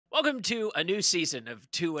Welcome to a new season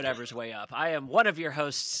of Two Whatever's Way Up. I am one of your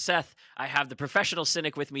hosts, Seth. I have the professional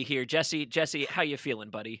cynic with me here, Jesse. Jesse, how you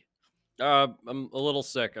feeling, buddy? I'm a little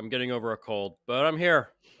sick. I'm getting over a cold, but I'm here.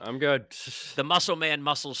 I'm good. The muscle man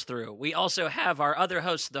muscles through. We also have our other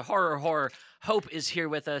host, the horror. Hope is here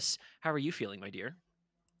with us. How are you feeling, my dear?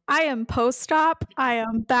 I am post-op. I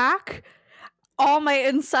am back. All my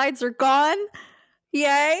insides are gone.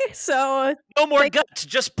 Yay. So no more guts,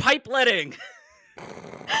 just pipeletting.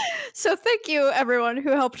 So thank you, everyone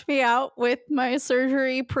who helped me out with my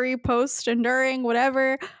surgery, pre, post, and during,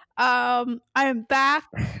 whatever. I am back.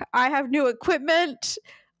 I have new equipment.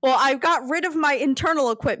 Well, I got rid of my internal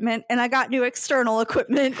equipment, and I got new external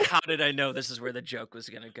equipment. How did I know this is where the joke was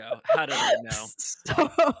going to go? How did I know?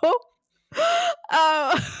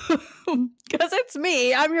 Because it's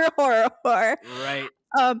me. I'm your horror. Right.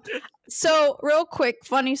 So real quick,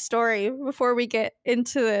 funny story before we get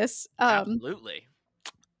into this. Absolutely.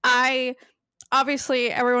 Obviously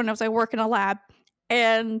everyone knows I work in a lab,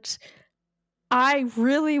 and I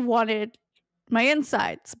really wanted my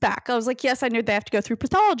insides back. I was like, yes, I knew they have to go through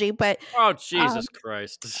pathology, but oh, Jesus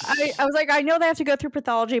Christ. I was like, I know they have to go through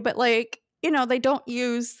pathology, but like, they don't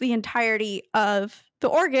use the entirety of the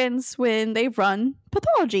organs when they run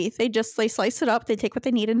pathology. They slice it up, they take what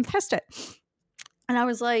they need and test it. And I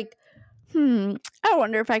was like, I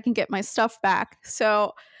wonder if I can get my stuff back.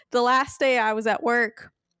 So the last day I was at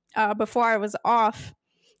work, before I was off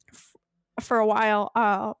for a while,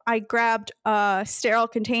 I grabbed a sterile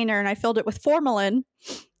container and I filled it with formalin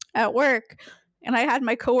at work, and I had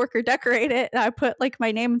my coworker decorate it, and I put like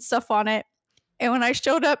my name and stuff on it. And when I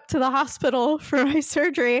showed up to the hospital for my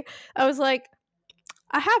surgery, I was like,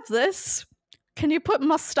 I have this. Can you put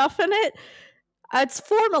my stuff in it? It's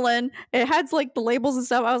formalin. It has like the labels and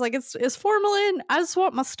stuff. I was like, it's formalin. I just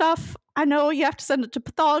want my stuff. I know you have to send it to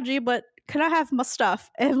pathology, but can I have my stuff?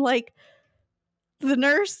 And like the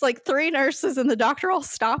nurse, like 3 nurses and the doctor all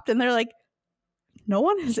stopped, and they're like, no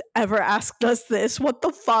one has ever asked us this. What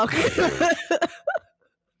the fuck?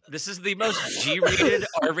 This is the most G-rated,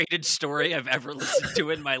 R-rated story I've ever listened to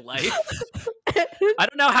in my life. I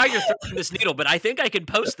don't know how you're throwing this needle, but I think I can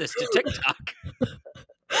post this to TikTok.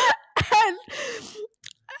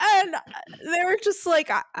 And they were just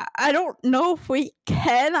like, I don't know if we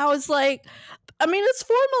can. I was like, I mean, it's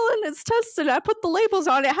formalin, it's tested. I put the labels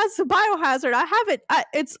on it. It has the biohazard. I have it.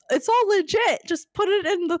 It's all legit. Just put it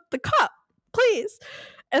in the cup, please.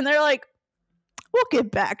 And they're like, we'll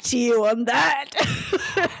get back to you on that.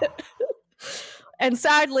 And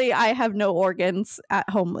sadly, I have no organs at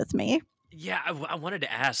home with me. Yeah, I wanted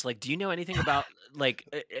to ask, like, do you know anything about, like,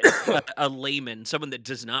 a layman, someone that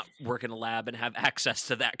does not work in a lab and have access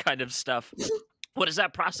to that kind of stuff? What is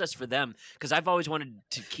that process for them? Because I've always wanted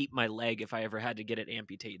to keep my leg if I ever had to get it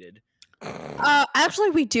amputated.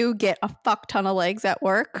 Actually, we do get a fuck ton of legs at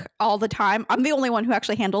work all the time. I'm the only one who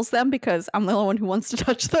actually handles them because I'm the only one who wants to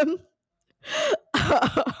touch them.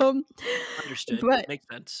 Understood. But, makes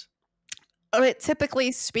sense. But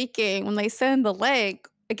typically speaking, when they send the leg,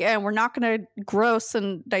 again, we're not going to gross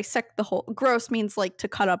and dissect the whole. Gross means like to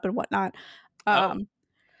cut up and whatnot.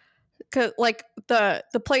 Cause like the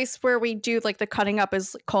place where we do like the cutting up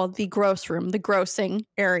is called the gross room, the grossing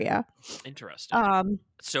area. Interesting.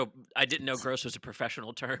 So I didn't know gross was a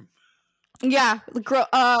professional term. Yeah,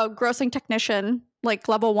 grossing technician, like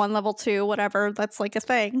level 1, level 2, whatever. That's like a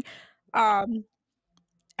thing. And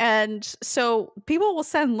so people will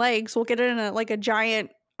send legs. We'll get it in a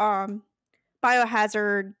giant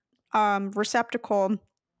biohazard receptacle,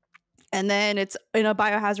 and then it's in a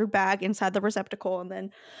biohazard bag inside the receptacle, and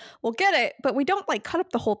then we'll get it, but we don't like cut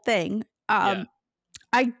up the whole thing. I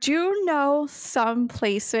do know some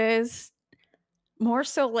places, more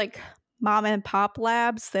so like mom and pop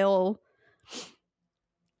labs, they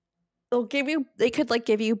could like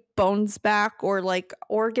give you bones back or like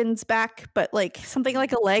organs back, but like something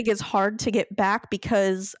like a leg is hard to get back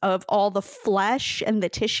because of all the flesh and the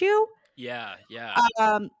tissue. Yeah.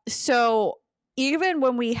 So even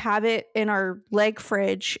when we have it in our leg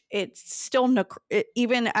fridge, it's still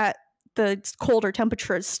even at the colder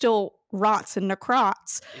temperature, it still rots and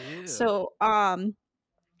necrots. Ew. So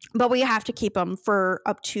but we have to keep them for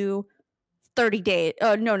up to 30 days.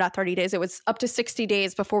 No, not 30 days. It was up to 60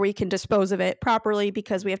 days before we can dispose of it properly,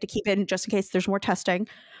 because we have to keep it in just in case there's more testing.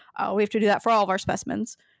 We have to do that for all of our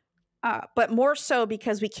specimens. But more so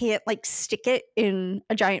because we can't like stick it in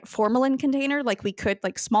a giant formalin container like we could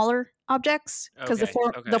like smaller objects, because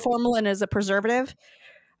the formalin is a preservative.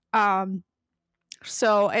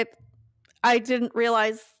 So I didn't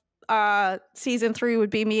realize season 3 would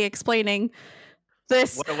be me explaining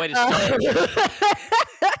this. What a way to start.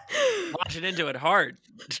 Pushing into it hard.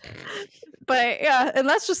 But yeah, and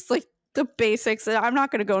that's just like the basics. I'm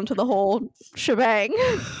not going to go into the whole shebang,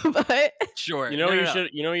 but Sure. You know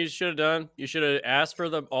what you should have done? You should have asked for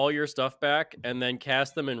all your stuff back and then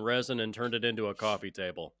cast them in resin and turned it into a coffee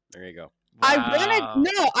table. There you go. Wow.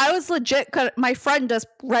 I was legit. My friend does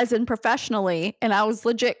resin professionally, and I was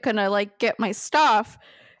legit gonna like get my stuff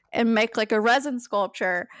and make like a resin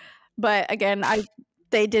sculpture. But again,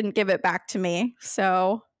 they didn't give it back to me.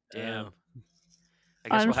 So Damn. I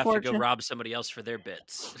guess we'll have to go rob somebody else for their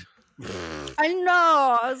bits. I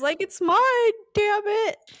know. I was like, it's mine, damn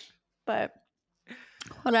it. But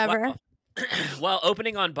whatever. Well,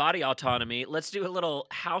 opening on body autonomy, let's do a little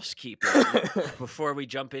housekeeping before we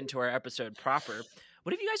jump into our episode proper.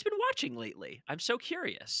 What have you guys been watching lately? I'm so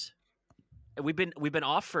curious. We've been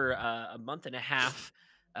off for a month and a half.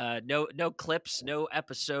 No clips, no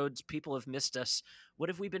episodes. People have missed us. What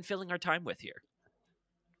have we been filling our time with here?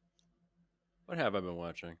 What have I been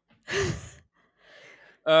watching?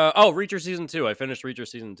 Reacher Season 2. I finished Reacher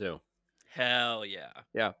Season 2. Hell yeah.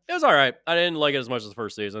 Yeah, it was all right. I didn't like it as much as the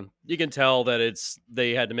first season. You can tell that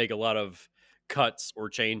they had to make a lot of cuts or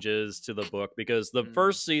changes to the book because the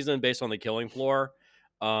first season, based on the Killing Floor,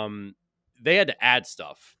 they had to add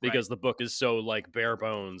stuff because the book is so like bare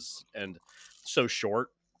bones and so short.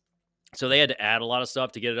 So they had to add a lot of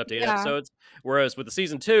stuff to get it up to 8 episodes. Whereas with the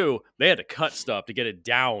season 2, they had to cut stuff to get it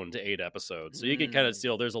down to 8 episodes. So you can kind of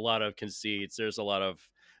see there's a lot of conceits. There's a lot of.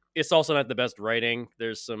 It's also not the best writing.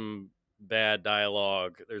 There's some bad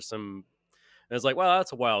dialogue. There's some. And it's like, well,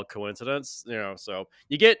 that's a wild coincidence, So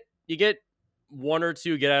you get one or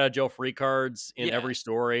two get out of jail free cards in every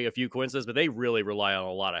story, a few coincidences, but they really rely on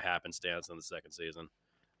a lot of happenstance in the second season.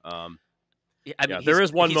 There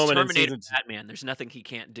is one moment in season Batman. There's nothing he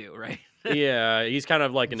can't do, right? Yeah, he's kind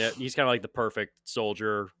of like the perfect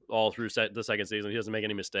soldier all through the second season. He doesn't make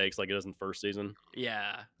any mistakes like he does in the first season.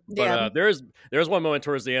 Yeah, but there's one moment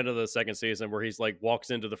towards the end of the second season where he's like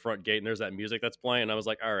walks into the front gate and there's that music that's playing. And I was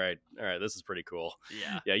like, all right, this is pretty cool.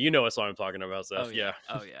 Yeah, you know what song I'm talking about, Seth. Oh yeah.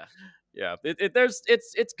 Yeah,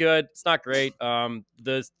 it's good. It's not great.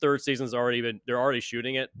 The third season's they're already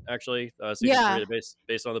shooting it actually. Season 3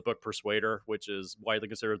 based on the book Persuader, which is widely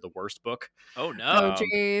considered the worst book. Oh no! Oh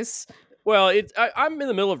jeez. Well, I'm in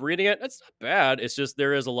the middle of reading it. It's not bad. It's just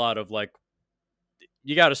there is a lot of like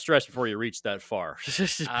you got to stretch before you reach that far.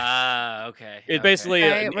 Okay. It basically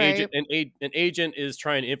an agent is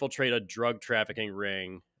trying to infiltrate a drug trafficking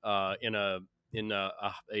ring in a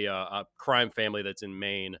crime family that's in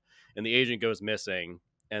Maine, and the agent goes missing,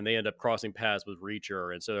 and they end up crossing paths with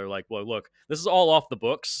Reacher, and so they're like, well, look, this is all off the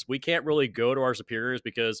books. We can't really go to our superiors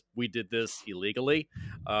because we did this illegally.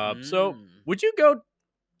 So would you go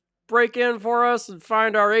break in for us and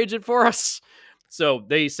find our agent for us? So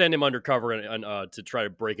they send him undercover and to try to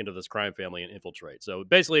break into this crime family and infiltrate. So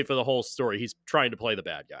basically for the whole story, he's trying to play the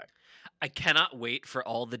bad guy. I cannot wait for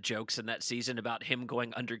all the jokes in that season about him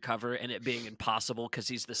going undercover and it being impossible because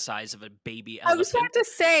he's the size of a baby elephant. I was about to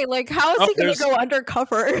say, like, how is he going to go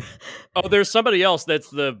undercover? Oh, there's somebody else that's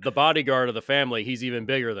the bodyguard of the family. He's even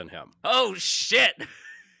bigger than him. Oh, shit.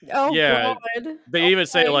 Oh, yeah, God. They even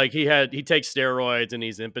say, like, he takes steroids and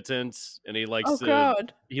he's impotent and he likes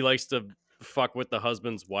to fuck with the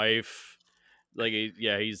husband's wife. Like,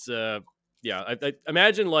 he's... I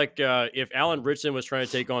imagine like if Alan Ritchson was trying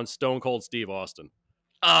to take on Stone Cold Steve Austin.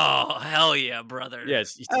 Oh, hell yeah, brother.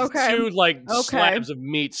 Yes. Two slabs of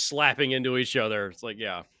meat slapping into each other. It's like,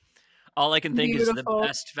 yeah. All I can think is the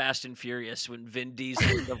best Fast and Furious when Vin Diesel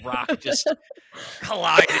and The Rock just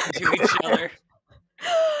collide into each other.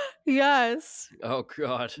 Yes. Oh,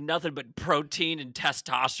 God. Nothing but protein and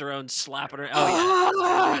testosterone slapping around. Oh,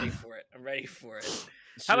 yeah. I'm ready for it.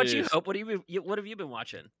 How about you, Hope? What have you been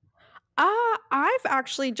watching? I've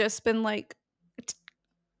actually just been like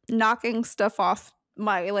knocking stuff off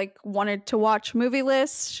my like wanted to watch movie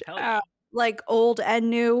list, like old and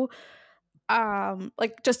new.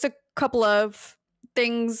 Like just a couple of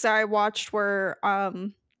things I watched were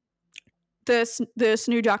this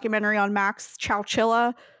new documentary on Max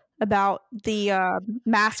Chowchilla about the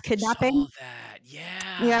mass kidnapping. I saw that.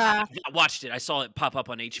 Yeah. I watched it. I saw it pop up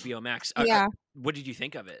on HBO Max. What did you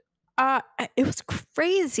think of it? It was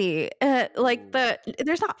crazy.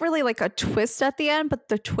 There's not really like a twist at the end, but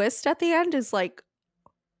the twist at the end is like,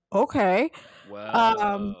 okay.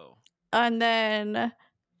 Whoa. And then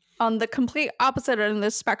on the complete opposite end of the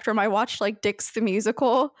spectrum, I watched like Dix the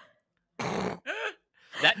Musical.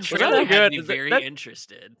 That trailer had me very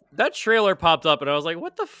interested. That trailer popped up and I was like,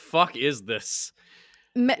 what the fuck is this?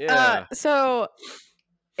 So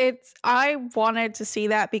I wanted to see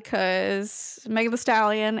that because Megan Thee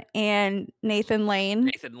Stallion and Nathan Lane,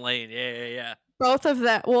 Nathan Lane, yeah. both of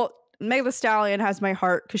them. Well, Megan Thee Stallion has my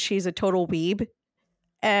heart because she's a total weeb,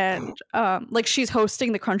 and like she's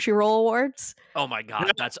hosting the Crunchyroll Awards. Oh my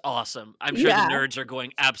god, that's awesome! I'm sure the nerds are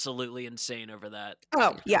going absolutely insane over that.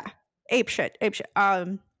 Oh yeah, ape shit.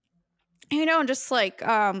 You know, and just like,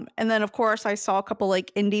 and then of course I saw a couple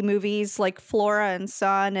like indie movies like Flora and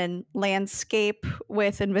Sun and Landscape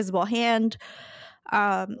with Invisible Hand.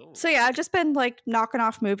 So yeah, I've just been like knocking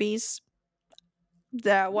off movies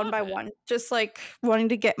one by one, just like wanting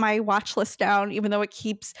to get my watch list down, even though it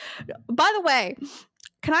keeps. By the way,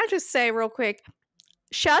 can I just say real quick,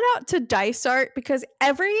 shout out to Dice Art because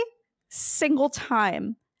every single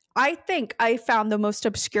time I think I found the most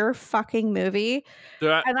obscure fucking movie.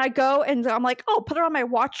 And I go and I'm like, oh, put it on my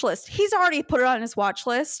watch list. He's already put it on his watch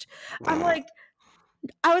list. I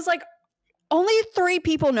was like, only 3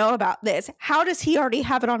 people know about this. How does he already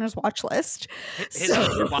have it on his watch list? His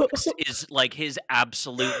Letterboxd is like his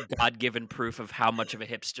absolute God-given proof of how much of a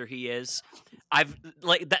hipster he is. I've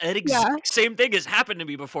like that exact same thing has happened to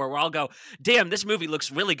me before, where I'll go, "Damn, this movie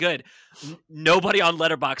looks really good." Nobody on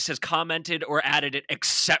Letterboxd has commented or added it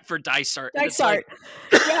except for Dice Art. Dice Art,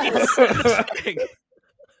 yes.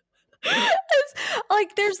 It's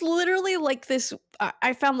like there's literally like this.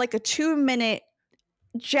 I found like a 2-minute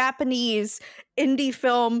Japanese indie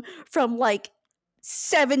film from like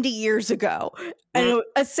 70 years ago, and it was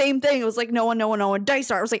the same thing. It was like no one. Dice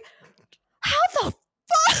Art. I was like, how the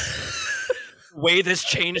fuck? Way this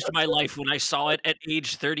changed my life when I saw it at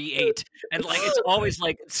age 38, and like it's always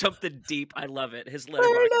like something deep. I love it. His Letterboxd,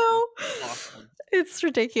 I know, awesome. It's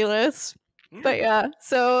ridiculous, but yeah.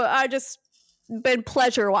 So I just been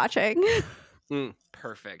pleasure watching.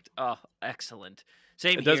 Perfect. Oh, excellent.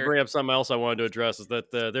 Same it here. does bring up something else I wanted to address, is that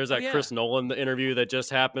there's that Chris Nolan interview that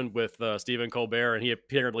just happened with Stephen Colbert, and he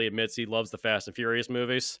apparently admits he loves the Fast and Furious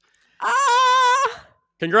movies.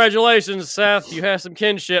 Congratulations, Seth. You have some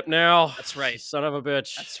kinship now. That's right. Son of a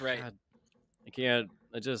bitch. That's right. God, I can't.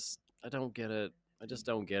 I don't get it. I just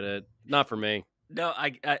don't get it. Not for me. No,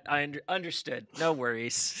 I understood. No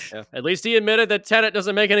worries. Yeah. At least he admitted that Tenet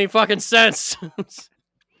doesn't make any fucking sense.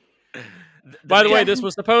 By the way, this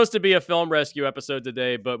was supposed to be a film rescue episode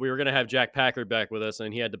today, but we were going to have Jack Packard back with us,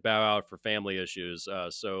 and he had to bow out for family issues.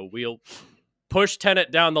 So we'll push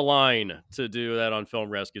Tenet down the line to do that on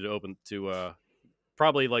film rescue to open to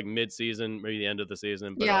probably like mid-season, maybe the end of the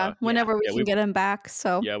season. But, whenever we can get him back.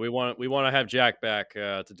 So yeah, we want to have Jack back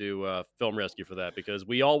to do film rescue for that, because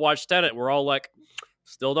we all watched Tenet. We're all like,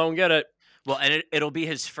 still don't get it. Well, and it'll be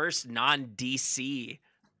his first non-DC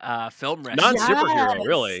film rescue. Non-superhero,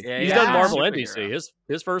 really. Yeah, he's done Marvel and DC.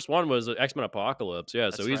 His first one was X-Men Apocalypse. Yeah,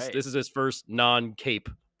 so this is his first non-cape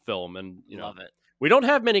film, and love it. We don't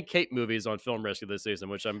have many cape movies on film rescue this season,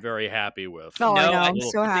 which I'm very happy with. Oh, I know. I'm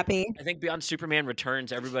so happy. I think beyond Superman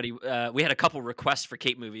Returns, everybody we had a couple requests for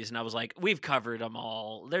cape movies, and I was like, we've covered them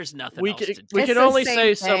all. There's nothing else to do. We can only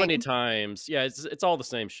say so many times. Yeah, it's all the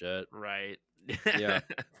same shit. Right. Yeah.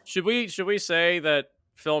 Should we say that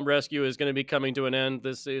film rescue is going to be coming to an end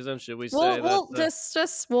this season? Should we say that?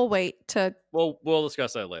 We'll wait to. We'll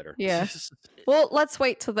discuss that later. Yeah. Well, let's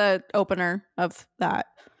wait to the opener of that.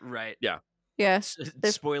 Right. Yeah. Yes.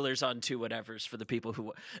 Spoilers on two whatevers for the people who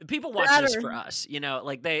watch this for us.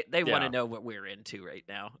 Like they want to know what we're into right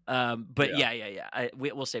now. But yeah.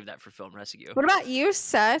 We'll save that for film rescue. What about you,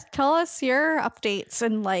 Seth? Tell us your updates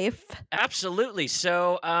in life. Absolutely.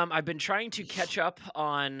 So I've been trying to catch up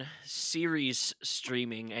on series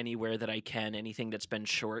streaming anywhere that I can, anything that's been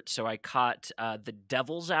short. So I caught The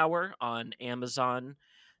Devil's Hour on Amazon.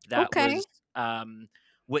 That was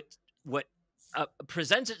what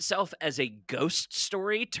presents itself as a ghost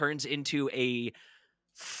story, turns into a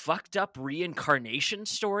fucked up reincarnation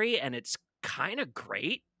story, and it's kind of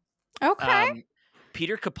great. Okay.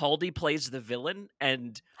 Peter Capaldi plays the villain,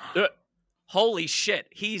 and holy shit,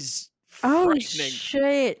 he's frightening. Oh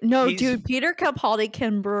shit. No, dude, Peter Capaldi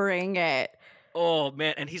can bring it. Oh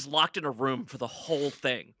man, and he's locked in a room for the whole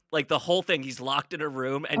thing. Like the whole thing, he's locked in a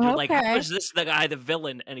room, and you're like, how is this the guy, the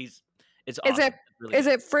villain? And it's awesome. Is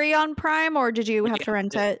it free on Prime, or did you have to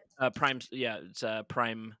rent it? Prime's, it's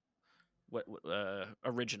Prime.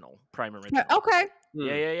 Original Prime original. Okay.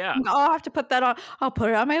 Yeah. I'll have to put that on. I'll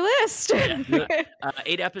put it on my list.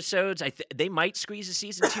 8 episodes. They might squeeze a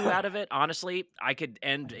season 2 out of it. Honestly, I could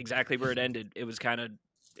end exactly where it ended. It was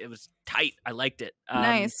tight. I liked it.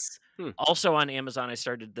 Nice. Also on Amazon, I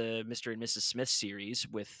started the Mr. and Mrs. Smith series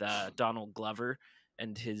with Donald Glover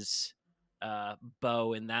and his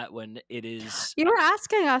beau in that one. It is. You were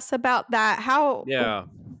asking us about that. How? Yeah.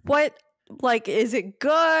 What Like, is it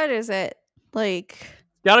good? Is it like?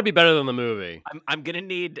 Got to be better than the movie. I'm gonna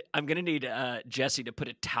need Jesse to put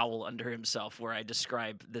a towel under himself where I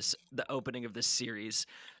describe the opening of this series.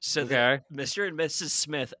 So that Mr. and Mrs.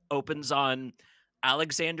 Smith opens on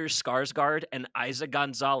Alexander Skarsgård and Isa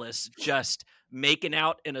Gonzalez just making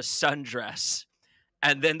out in a sundress,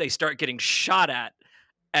 and then they start getting shot at,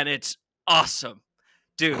 and it's awesome,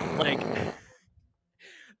 dude. Like.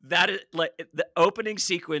 That is like the opening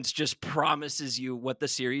sequence just promises you what the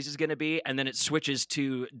series is going to be, and then it switches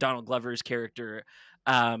to Donald Glover's character.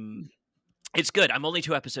 It's good. I'm only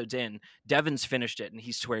 2 episodes in. Devin's finished it, and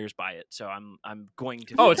he swears by it. So I'm going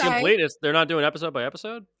to. Oh, it's complete. They're not doing episode by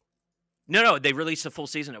episode. No, they released the full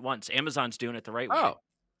season at once. Amazon's doing it the right way.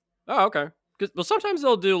 Oh, okay. Well, sometimes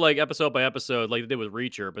they'll do like episode by episode, like they did with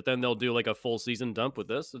Reacher, but then they'll do like a full season dump with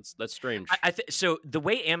this. That's strange. So the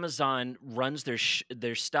way Amazon runs their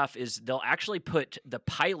stuff is they'll actually put the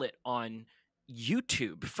pilot on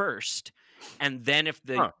YouTube first, and then if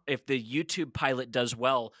the YouTube pilot does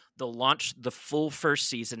well, they'll launch the full first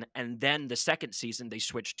season, and then the second season they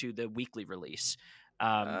switch to the weekly release.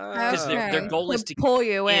 Because their goal is to pull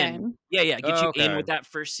you in. Yeah, get you in with that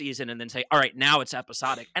first season and then say, all right, now it's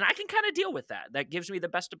episodic. And I can kind of deal with that. That gives me the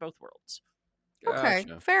best of both worlds. Okay,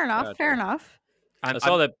 fair enough. I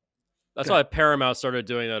saw that Paramount started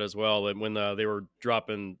doing that as well. And when they were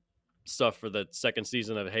dropping stuff for the second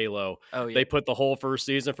season of Halo, they put the whole first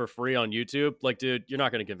season for free on YouTube. Like, dude, you're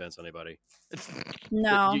not going to convince anybody.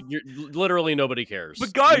 No. You're literally nobody cares.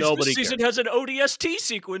 But guys, this season has an ODST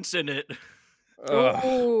sequence in it.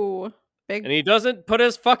 Ooh, big. And he doesn't put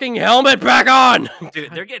his fucking helmet back on.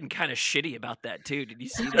 Dude, they're getting kind of shitty about that too. Did you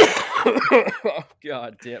see that? Oh,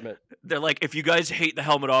 God damn it. They're like, if you guys hate the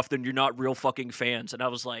helmet off, then you're not real fucking fans. And I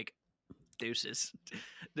was like, deuces.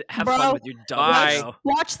 Have fun with your dumb.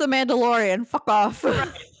 Watch The Mandalorian. Fuck off.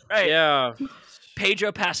 Right. Yeah.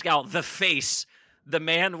 Pedro Pascal, the face, the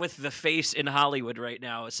man with the face in Hollywood right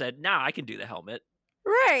now, said, "Nah, I can do the helmet."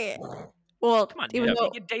 Right. Well, come on, even though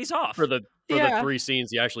you get days off for the 3 scenes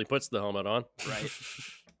he actually puts the helmet on. Right.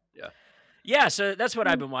 Yeah. So that's what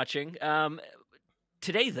I've been watching.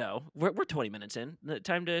 Today, though, we're 20 minutes in.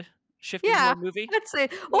 Time to shift into a movie. I'd say.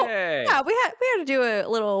 Well, yeah, we had to do a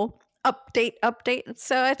little update.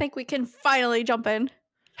 So I think we can finally jump in.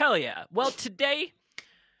 Hell yeah! Well, today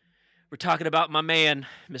we're talking about my man,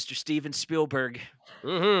 Mr. Steven Spielberg.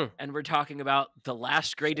 Mm-hmm. And we're talking about the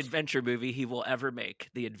last great adventure movie he will ever make,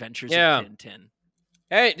 The Adventures of TinTin.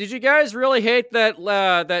 Hey, did you guys really hate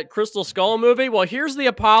that Crystal Skull movie? Well, here's the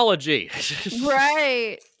apology.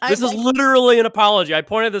 Right. This is literally an apology. I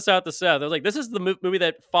pointed this out to Seth. I was like, this is the movie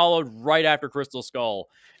that followed right after Crystal Skull.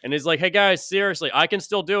 And he's like, hey, guys, seriously, I can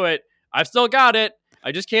still do it. I've still got it.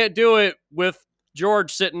 I just can't do it with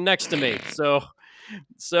George sitting next to me.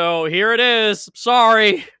 So here it is.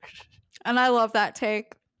 Sorry. And I love that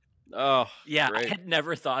take. Oh, yeah, great. I had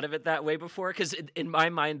never thought of it that way before because in my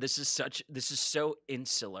mind this is so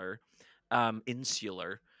insular,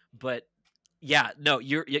 but yeah, no,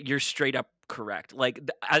 you're straight up correct. Like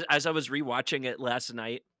as I was rewatching it last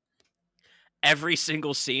night, every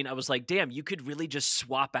single scene I was like, damn, you could really just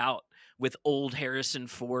swap out with old Harrison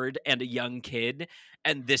Ford and a young kid,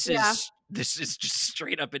 and this is just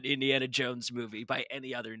straight up an Indiana Jones movie by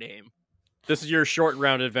any other name. This is your short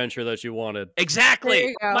round adventure that you wanted.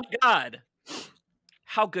 Exactly. Oh my God.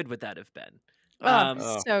 How good would that have been?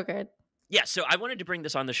 So good. Yeah, so I wanted to bring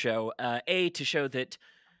this on the show, to show that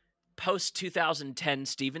post-2010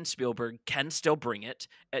 Steven Spielberg can still bring it,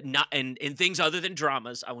 not in things other than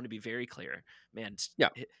dramas. I want to be very clear. Man,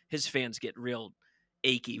 his fans get real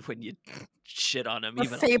achy when you shit on him. The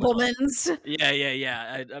even Fablemans.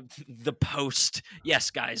 Yeah. The Post. Yes,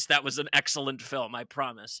 guys, that was an excellent film, I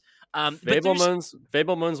promise.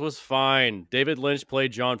 Fablemans was fine. David Lynch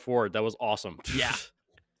played John Ford. That was awesome. Yeah.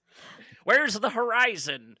 Where's the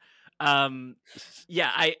horizon? I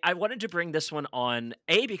wanted to bring this one on,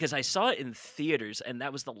 because I saw it in theaters, and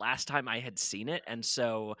that was the last time I had seen it, and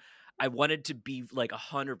so I wanted to be like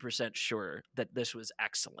 100% sure that this was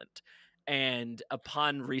excellent. And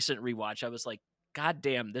upon recent rewatch, I was like, God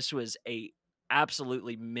damn, this was a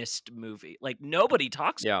absolutely missed movie. Like, nobody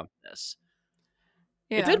talks about this.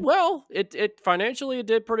 Yeah. It did well. It financially it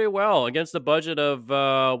did pretty well against the budget of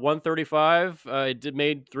 $135. It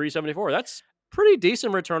made $374. That's pretty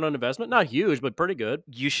decent return on investment. Not huge, but pretty good.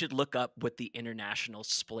 You should look up what the international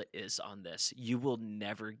split is on this. You will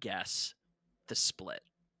never guess the split.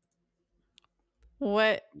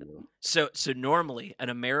 What? So normally an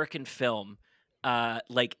American film,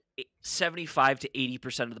 like 75 to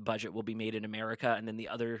 80% of the budget will be made in America, and then the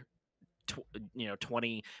other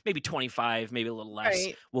 20, maybe 25, maybe a little less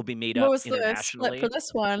Right. will be made What up was the split internationally. for this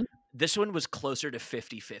one? This one was closer to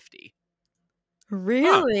 50-50.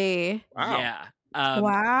 Really? Wow. Yeah.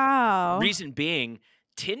 Wow. Reason being,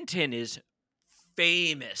 TinTin is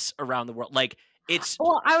famous around the world. Like, it's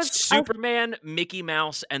Well, I was Superman, Mickey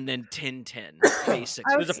Mouse, and then Tintin,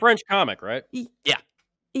 basically. It was a French comic, right?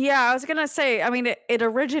 Yeah, I was gonna say. I mean, it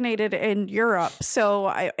originated in Europe, so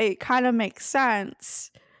it kind of makes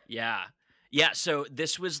sense. Yeah. So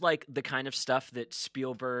this was like the kind of stuff that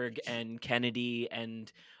Spielberg and Kennedy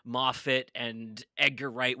and Moffat and Edgar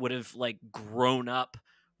Wright would have like grown up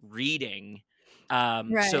reading. So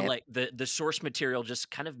Right. like the source material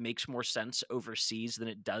just kind of makes more sense overseas than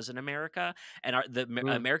it does in America. And the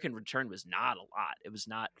American return was not a lot. It was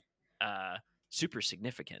not super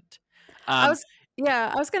significant. I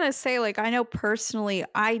was gonna say, like, I know personally,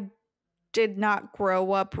 I did not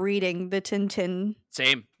grow up reading the Tintin.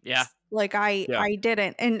 Same. Yeah. Like I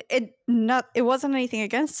didn't, and it wasn't anything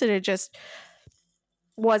against it. It just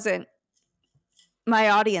wasn't my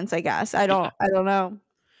audience, I guess. I don't know.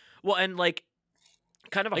 Well, and like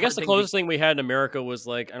kind of I guess the closest thing we had in America was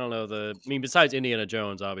like, I don't know, besides Indiana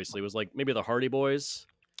Jones, obviously, was like maybe the Hardy Boys.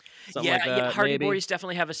 Something like that, yeah, Hardy maybe. Boys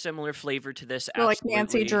definitely have a similar flavor to this. Or like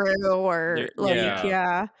Nancy Drew, or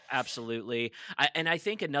absolutely. And I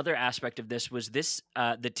think another aspect of this was this: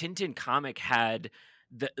 the Tintin comic had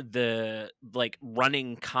the like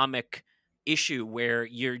running comic issue where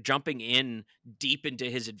you're jumping in deep into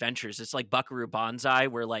his adventures. It's like Buckaroo Banzai,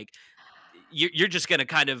 where like you're just going to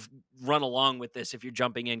kind of run along with this if you're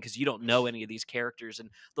jumping in because you don't know any of these characters,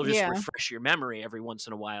 and they'll just refresh your memory every once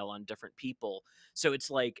in a while on different people. So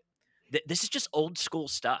it's like this is just old school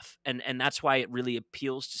stuff, and that's why it really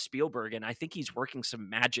appeals to Spielberg. And I think he's working some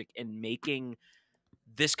magic in making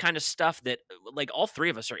this kind of stuff that, like, all three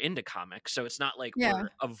of us are into comics, so it's not like we're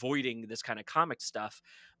avoiding this kind of comic stuff,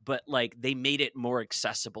 but like they made it more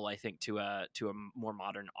accessible, I think, to a more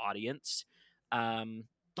modern audience.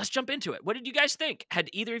 Let's jump into it. What did you guys think? Had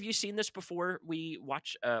either of you seen this before we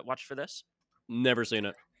watched for this? Never seen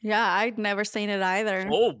it. Yeah, I'd never seen it either.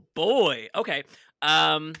 Oh boy. Okay.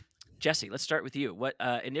 Jesse, let's start with you. What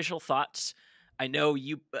initial thoughts? I know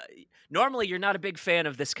you normally you're not a big fan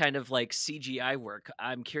of this kind of like CGI work.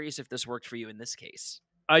 I'm curious if this worked for you in this case.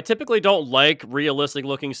 I typically don't like realistic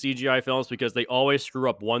looking CGI films because they always screw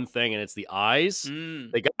up one thing, and it's the eyes.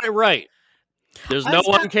 They got it right. There's no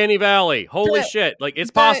uncanny valley. Holy shit. Like, it's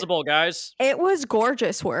possible, guys. It was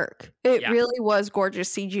gorgeous work. It really was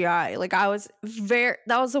gorgeous CGI. Like, that was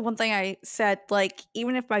the one thing I said, like,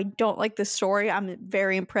 even if I don't like the story, I'm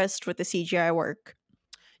very impressed with the CGI work.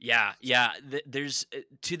 Yeah. There's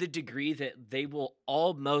to the degree that they will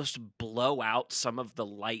almost blow out some of the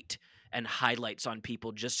light and highlights on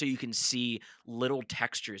people just so you can see little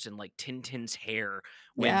textures in like Tintin's hair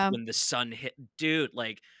when the sun hit. Dude,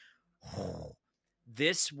 like,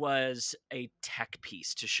 this was a tech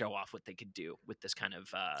piece to show off what they could do with this kind of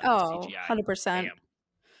CGI. 100%.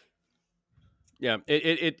 Yeah,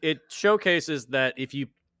 it showcases that if you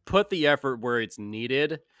put the effort where it's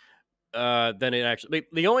needed, then it actually.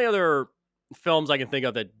 The only other films I can think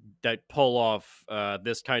of that pull off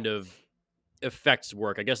this kind of effects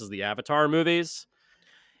work, I guess, is the Avatar movies.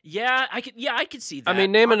 Yeah, I could see that. I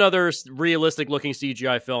mean, name another realistic looking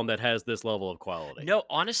CGI film that has this level of quality. No,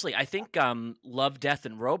 honestly, I think Love, Death,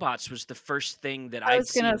 and Robots was the first thing that I've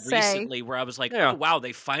seen recently where I was like, oh, wow,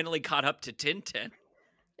 they finally caught up to Tintin.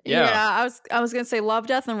 Yeah, I was going to say Love,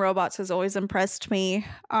 Death, and Robots has always impressed me.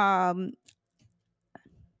 Well,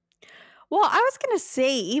 I was going to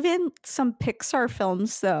say even some Pixar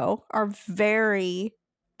films, though, are very,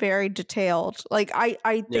 very detailed. Like,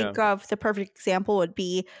 I think of the perfect example would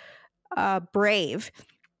be Brave.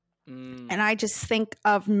 And I just think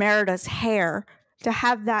of Merida's hair, to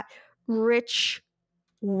have that rich,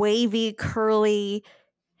 wavy, curly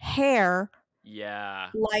hair. Yeah.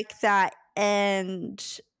 Like that, and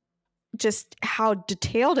just how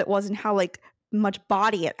detailed it was and how like much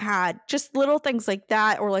body it had. Just little things like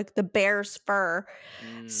that, or like the bear's fur.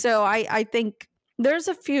 So I think there's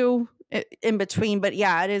a few in between, but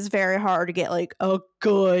yeah, it is very hard to get like a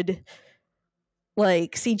good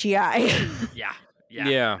like CGI.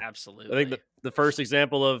 Yeah, absolutely. I think the first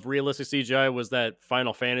example of realistic CGI was that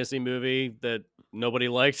Final Fantasy movie that nobody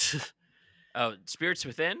liked. Oh, Spirits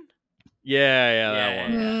Within? Yeah,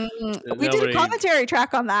 that one. We did a commentary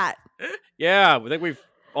track on that. Yeah, I think we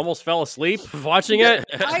almost fell asleep watching it.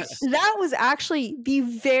 That was actually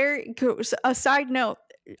a side note.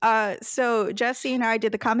 So Jesse and I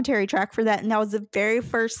did the commentary track for that, and that was the very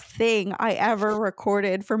first thing I ever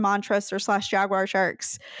recorded for Montrester / Jaguar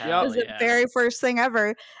Sharks. It was the very first thing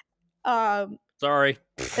ever. Sorry.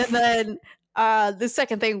 And then the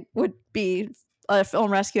second thing would be a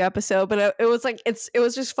film rescue episode, but it was like it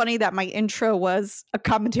was just funny that my intro was a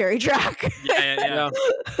commentary track. Yeah.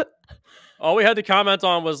 All we had to comment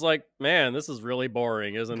on was like, man, this is really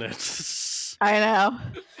boring, isn't it? I know.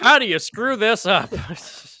 How do you screw this up?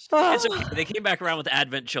 It's okay. They came back around with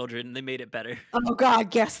Advent Children and they made it better. Oh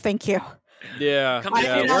God, yes, thank you. Yeah. Come to I'm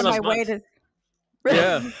theaters on this my way month. to.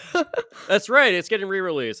 Yeah. That's right. It's getting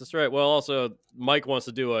re-released. That's right. Well, also, Mike wants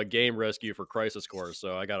to do a game rescue for Crisis Core,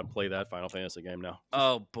 so I got to play that Final Fantasy game now.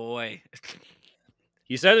 Oh boy.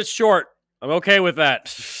 He said it's short. I'm okay with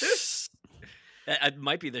that. It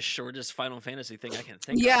might be the shortest Final Fantasy thing I can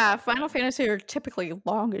think of. Yeah, Final Fantasy are typically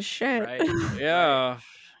long as shit. Right. Yeah.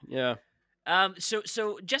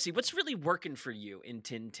 So Jesse, what's really working for you in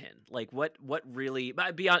TinTin? Like what really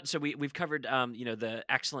beyond? So we've covered the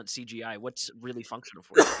excellent CGI. What's really functional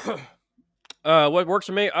for you? What works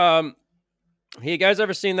for me? Hey, you guys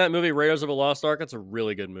ever seen that movie Raiders of the Lost Ark? It's a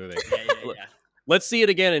really good movie. Yeah. Let's see it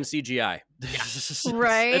again in CGI.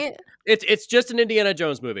 Right. It's just an Indiana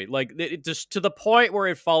Jones movie. Like it just to the point where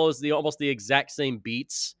it follows almost the exact same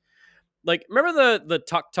beats. Like, remember the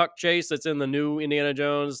tuk-tuk chase that's in the new Indiana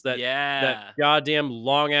Jones? That goddamn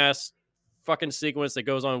long-ass fucking sequence that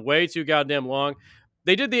goes on way too goddamn long.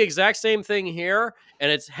 They did the exact same thing here,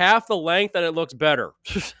 and it's half the length, and it looks better.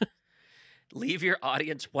 Leave your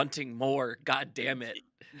audience wanting more. God damn it.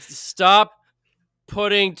 Stop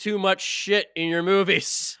putting too much shit in your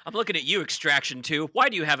movies. I'm looking at you, Extraction 2. Why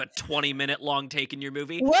do you have a 20-minute long take in your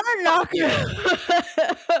movie? We're not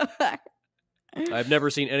gonna. I've never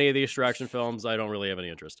seen any of the Extraction films. I don't really have any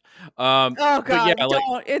interest. Oh God, yeah,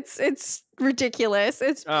 don't! It's ridiculous.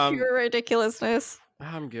 It's pure ridiculousness.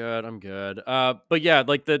 I'm good. But yeah,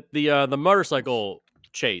 like the motorcycle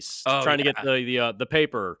chase, trying to get the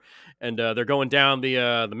paper, and they're going down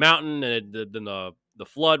the mountain, and then the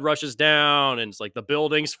flood rushes down, and it's like the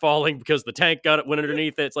building's falling because the tank went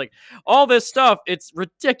underneath it. It's like all this stuff. It's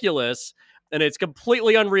ridiculous, and it's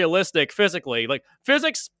completely unrealistic physically. Like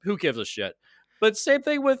physics, who gives a shit? But same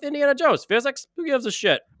thing with Indiana Jones. Physics, who gives a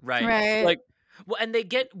shit? Right. Like, well, and they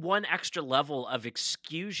get one extra level of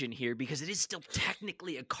exclusion here because it is still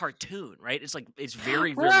technically a cartoon, right? It's like it's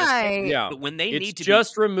very realistic. Right. Yeah. But when they need to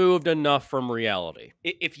just removed enough from reality.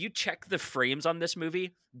 If you check the frames on this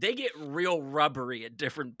movie, they get real rubbery at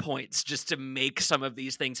different points just to make some of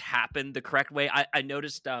these things happen the correct way. I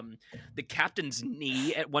noticed the captain's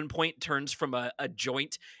knee at one point turns from a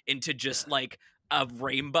joint into just like a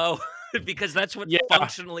rainbow because that's what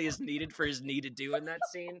functionally is needed for his knee to do in that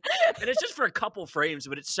scene. And it's just for a couple frames,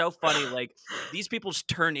 but it's so funny. Like these people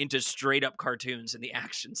turn into straight up cartoons in the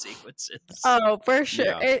action sequences. Oh, for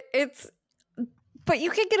sure. Yeah. But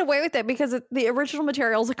you can get away with it because the original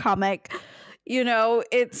material is a comic. You know,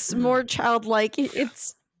 it's more childlike.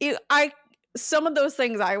 Some of those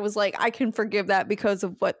things I was like, I can forgive that because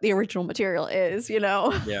of what the original material is, you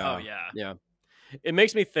know? Yeah. Oh, yeah. Yeah. It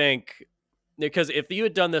makes me think, because if you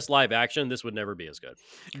had done this live action, this would never be as good.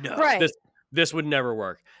 No. Right. This would never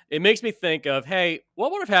work. It makes me think of, hey,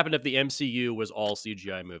 what would have happened if the MCU was all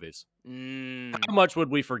CGI movies? How much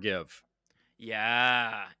would we forgive?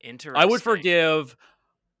 Yeah. Interesting. I would forgive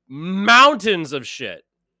mountains of shit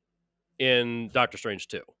in Doctor Strange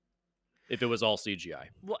 2 if it was all CGI.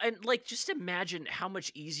 Well, and like just imagine how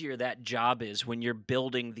much easier that job is when you're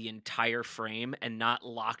building the entire frame and not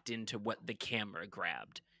locked into what the camera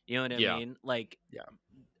grabbed. You know what I mean? Like,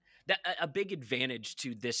 that a big advantage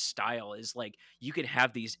to this style is like you can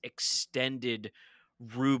have these extended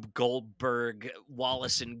Rube Goldberg,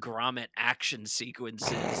 Wallace and Gromit action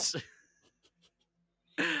sequences.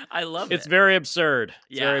 I love it. It's very absurd.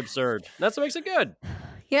 It's very absurd. That's what makes it good.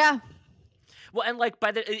 Yeah. Well, and like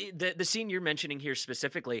by the scene you're mentioning here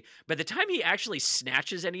specifically, by the time he actually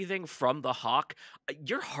snatches anything from the hawk,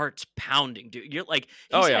 your heart's pounding, dude. You're like,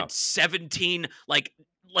 he's had 17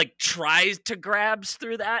 like tries to grabs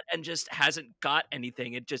through that and just hasn't got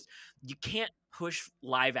anything. It just, you can't push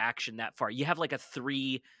live action that far. You have like a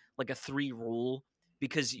three rule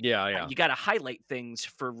because you got to highlight things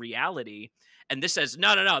for reality. And this says,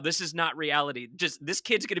 no, this is not reality. Just this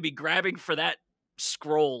kid's going to be grabbing for that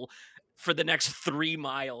scroll for the next 3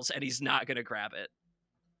 miles and he's not going to grab it.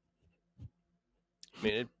 I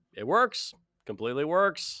mean, it works. Completely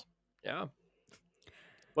works. Yeah.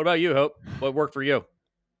 What about you, Hope? What worked for you?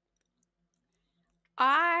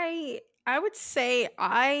 I would say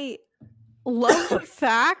I love the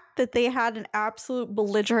fact that they had an absolute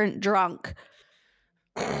belligerent drunk.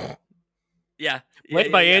 Yeah.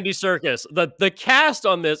 Played by Andy Serkis. The cast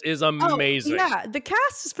on this is amazing. Oh, yeah, the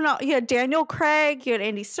cast is phenomenal. You had Daniel Craig, you had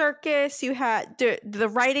Andy Serkis, you had the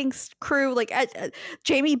writing crew, like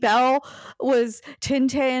Jamie Bell was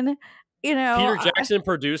Tintin. You know, Peter Jackson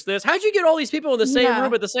produced this. How'd you get all these people in the same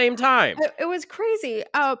room at the same time? It was crazy.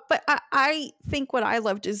 But I think what I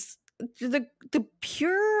loved is the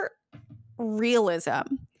pure realism.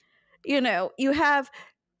 You know, you have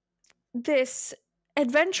this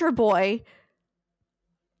adventure boy,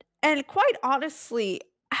 and quite honestly,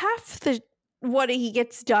 half what he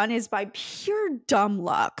gets done is by pure dumb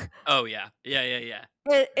luck. Oh yeah. Yeah.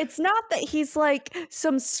 It's not that he's like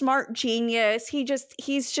some smart genius.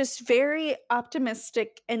 He's just very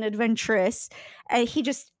optimistic and adventurous, and he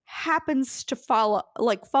just happens to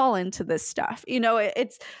fall into this stuff. You know,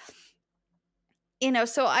 it's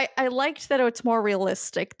so I liked that it's more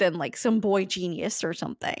realistic than like some boy genius or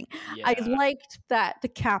something. Yeah. I liked that the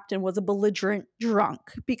captain was a belligerent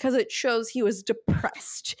drunk because it shows he was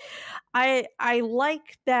depressed. I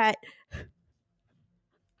like that.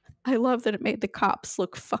 I love that it made the cops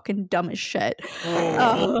look fucking dumb as shit.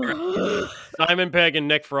 Simon Pegg and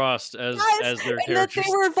Nick Frost as their and characters. that they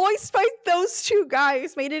were voiced by those two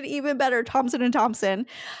guys made it even better. Thompson and Thompson.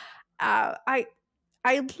 I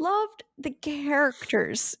loved the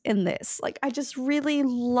characters in this. Like, I just really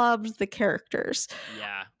loved the characters.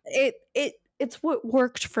 Yeah. It's what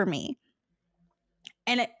worked for me.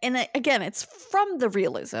 And again, it's from the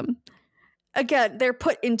realism. Again, they're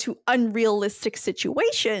put into unrealistic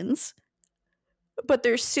situations, but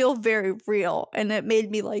they're still very real, and it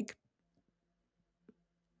made me like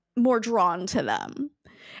more drawn to them.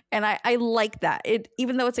 And I like that. It,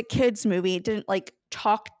 even though it's a kids movie, it didn't like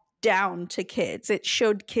talk down to kids. It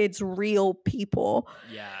showed kids real people.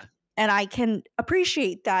 Yeah. And I can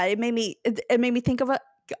appreciate that. It made me think of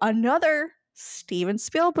another Steven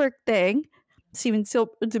Spielberg thing.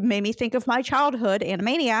 It made me think of my childhood,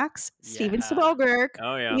 Animaniacs. Steven Spielberg.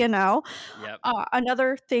 Oh yeah. You know, Yep.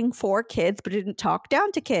 Another thing for kids, but it didn't talk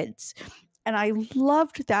down to kids. And I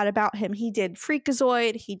loved that about him. He did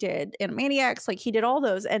Freakazoid. He did Animaniacs. Like, he did all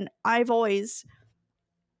those. And I've always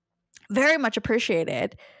very much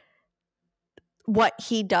appreciated what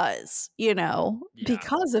he does, you know,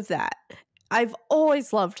 because of that. I've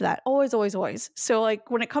always loved that. Always, always, always. So, like,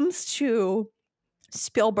 when it comes to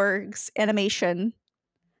Spielberg's animation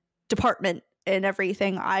department and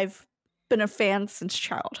everything, I've been a fan since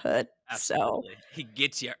childhood. Absolutely. So he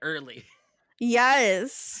gets you early.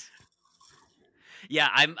 Yes. Yeah,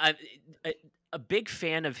 I'm a big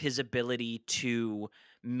fan of his ability to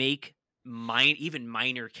make even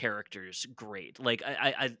minor characters great. Like,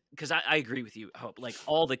 because I agree with you, Hope. Like,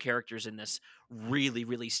 all the characters in this really,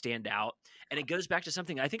 really stand out. And it goes back to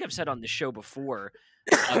something I think I've said on the show before.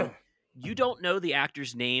 You don't know the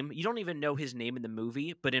actor's name. You don't even know his name in the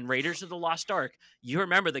movie. But in Raiders of the Lost Ark, you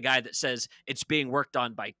remember the guy that says it's being worked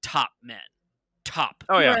on by top men. Top.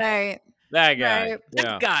 Oh, yeah. Right. That guy. Right.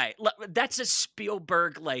 That guy. That's a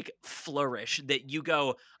Spielberg, like, flourish that you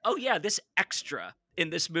go, oh, yeah, this extra in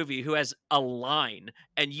this movie who has a line,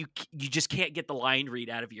 and you just can't get the line read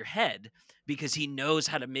out of your head because he knows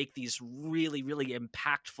how to make these really, really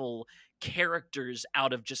impactful characters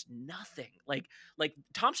out of just nothing. Like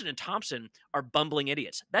Thompson and Thompson are bumbling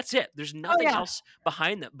idiots. That's it. There's nothing else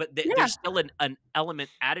behind them, but there's still an element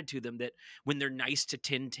added to them that when they're nice to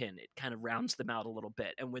TinTin, it kind of rounds them out a little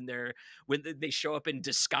bit. And when they show up in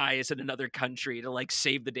disguise in another country to like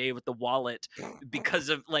save the day with the wallet because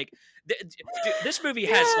of like this movie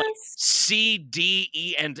has like C, D,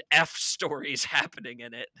 E, and F stories happening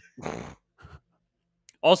in it.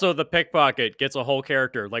 Also, the pickpocket gets a whole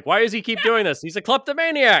character. Like, why does he keep doing this? He's a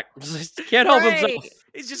kleptomaniac. He can't help himself.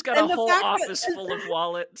 He's just got a whole office full of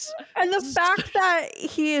wallets. And the fact that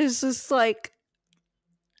he is just like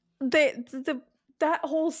that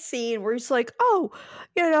whole scene where he's like, oh,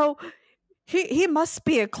 you know, he must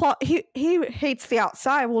be he hates the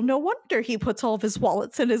outside. Well, no wonder he puts all of his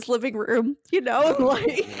wallets in his living room, you know,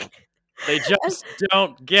 like. They just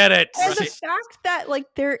don't get it. And the fact that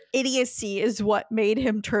like their idiocy is what made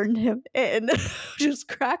him turn him in just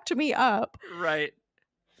cracked me up. Right.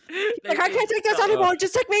 Like, I can't take this anymore.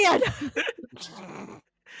 Just take me in.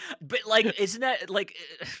 But like, isn't that like?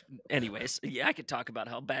 Anyways, yeah, I could talk about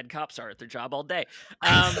how bad cops are at their job all day.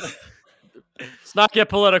 Let's not get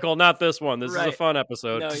political. Not this one. This is a fun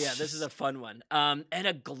episode. No, yeah, this is a fun one. And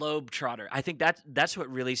a globetrotter. I think that's what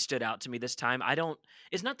really stood out to me this time.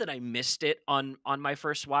 It's not that I missed it on my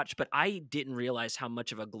first watch, but I didn't realize how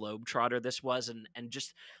much of a globetrotter this was, and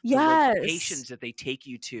just the locations that they take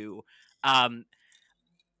you to.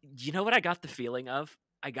 You know what I got the feeling of?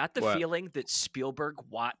 I got the feeling that Spielberg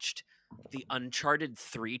watched the Uncharted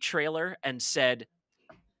 3 trailer and said,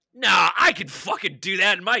 "Nah, I could fucking do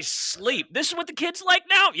that in my sleep. This is what the kids like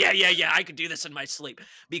now? Yeah, I could do this in my sleep."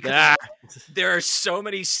 Because there are so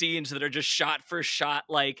many scenes that are just shot for shot,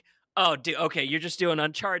 like, oh, dude, okay, you're just doing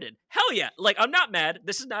Uncharted. Hell yeah. Like, I'm not mad.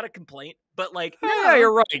 This is not a complaint, but like, yeah,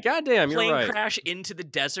 you're right. Goddamn, you're plane right. crash into the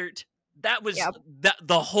desert. That was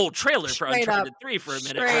the whole trailer for Straight Uncharted up. 3 for a minute.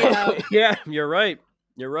 Straight Right? up. Yeah, you're right.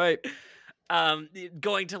 You're right.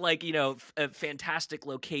 Going to like, you know, fantastic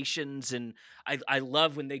locations, and I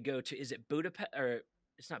love when they go to, is it Budapest, or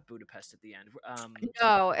it's not Budapest at the end?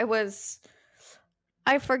 No, it was,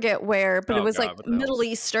 I forget where, but it was like Middle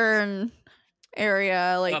Eastern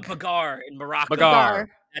area, like Bagar in Morocco. Bagar.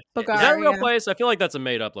 Is that a real place? I feel like that's a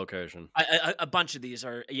made up location. A bunch of these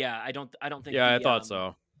are. Yeah, I don't think. Yeah, I thought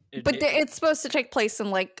so. But it's supposed to take place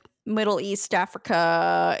in like Middle East,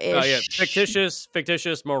 Africa. Oh yeah,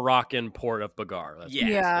 fictitious Moroccan port of Bagar. That's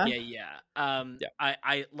yeah.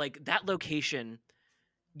 I like that location.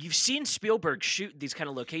 You've seen Spielberg shoot these kind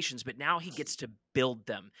of locations, but now he gets to build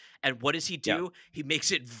them. And what does he do? Yeah. He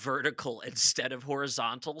makes it vertical instead of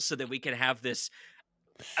horizontal, so that we can have this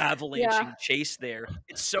avalanching chase there.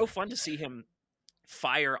 It's so fun to see him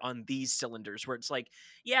fire on these cylinders, where it's like,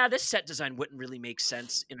 yeah, this set design wouldn't really make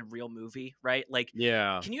sense in a real movie, right? Like,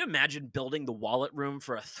 can you imagine building the wallet room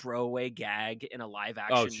for a throwaway gag in a live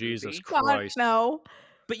action movie? Oh, Jesus Christ. God, no.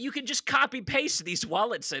 But you can just copy paste these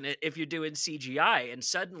wallets in it if you're doing CGI, and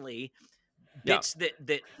suddenly bits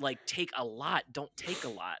that like take a lot don't take a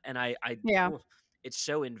lot. And it's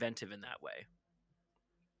so inventive in that way.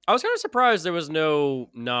 I was kind of surprised there was no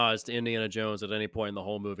nods to Indiana Jones at any point in the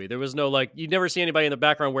whole movie. There was no, like, you never see anybody in the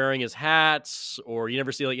background wearing his hats, or you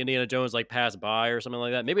never see like Indiana Jones like pass by or something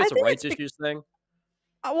like that. Maybe it's a rights issues thing.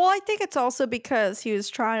 Well, I think it's also because he was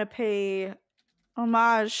trying to pay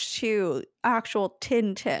homage to actual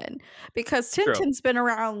TinTin, because Tintin's been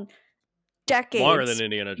around decades, longer than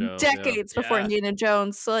Indiana Jones, before Indiana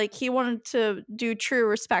Jones. So like, he wanted to do true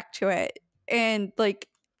respect to it and like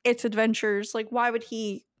its adventures. Like, why would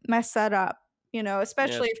he mess that up, you know,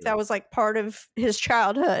 especially if that was like part of his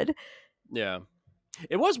childhood. Yeah,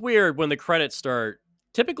 it was weird when the credits start.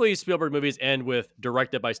 Typically Spielberg movies end with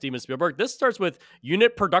directed by Steven Spielberg. This starts with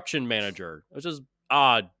unit production manager, which is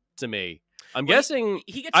odd to me. I'm guessing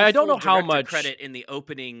he gets I don't know how much credit in the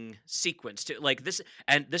opening sequence too. Like this,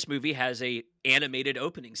 and this movie has a animated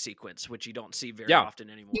opening sequence, which you don't see very often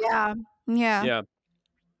anymore. Yeah.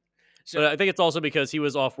 So, but I think it's also because he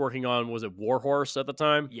was off working on, was it War Horse at the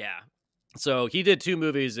time? Yeah. So he did 2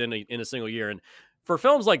 movies in a single year. And for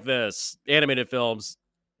films like this, animated films,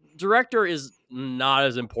 director is not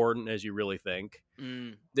as important as you really think.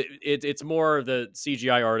 It's more the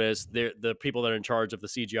CGI artists, the people that are in charge of the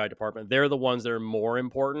CGI department. They're the ones that are more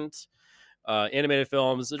important. Animated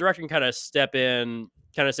films, the director can kind of step in,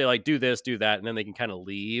 kind of say like, do this, do that, and then they can kind of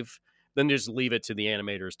leave. Then just leave it to the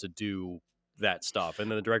animators to do that stuff,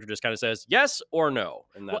 and then the director just kind of says yes or no.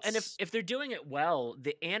 And that's... and if they're doing it well,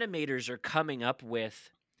 the animators are coming up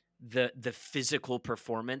with the physical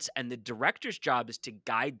performance, and the director's job is to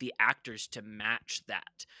guide the actors to match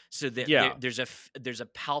that, so that there's a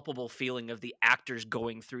palpable feeling of the actors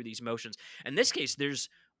going through these motions. In this case, there's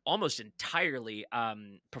almost entirely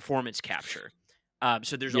performance capture.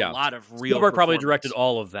 So there's a lot of real. Spielberg probably directed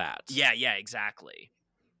all of that. Yeah, exactly.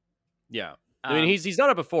 Yeah, I mean he's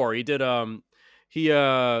done it before. He did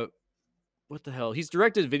what the hell? He's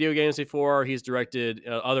directed video games before. He's directed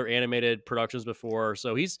other animated productions before.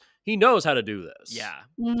 So he knows how to do this. Yeah.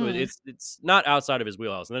 So it's not outside of his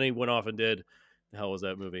wheelhouse. And then he went off and did, the hell was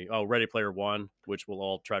that movie? Oh, Ready Player One, which we'll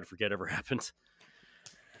all try to forget ever happened.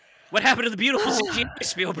 What happened to the beautiful CGI,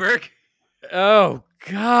 Spielberg? Oh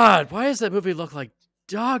God, why does that movie look like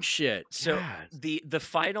dog shit? So the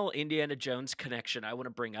final Indiana Jones connection I want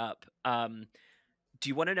to bring up. Do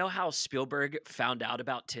you want to know how Spielberg found out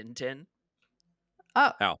about TinTin?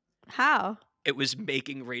 Oh, how? It was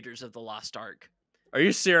making Raiders of the Lost Ark. Are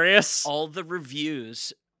you serious? All the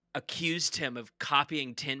reviews accused him of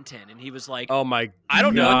copying TinTin, and he was like, "Oh my, I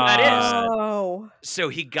don't know what that is." Oh. So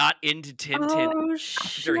he got into TinTin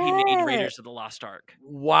after he made Raiders of the Lost Ark.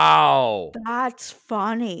 Wow, that's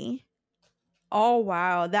funny. Oh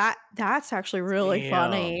wow, that's actually really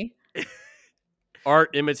funny.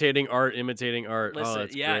 Art imitating art. Listen,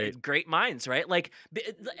 that's great minds, right? Like,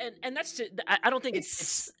 and that's. I don't think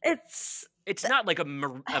it's not like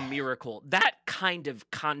a miracle. That kind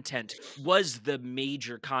of content was the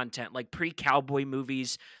major content. Like pre-cowboy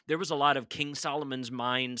movies, there was a lot of King Solomon's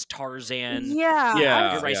Mines, Tarzan,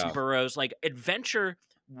 Rice and Burroughs. Like adventure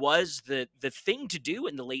was the thing to do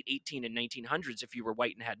in the late 18 and 1900s if you were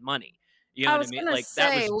white and had money. You know I what I was mean? gonna Like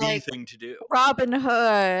that say, was the like, thing to do. Robin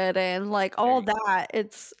Hood and like There all you go. that.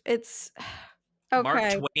 It's Mark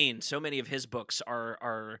okay. Twain, so many of his books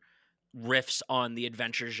are riffs on the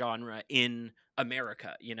adventure genre in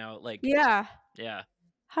America, you know, like Yeah, yeah.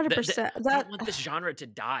 100%. I That don't want this genre to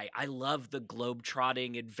die. I love the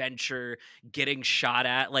globe-trotting adventure, getting shot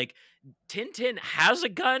at. Like Tintin has a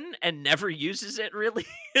gun and never uses it really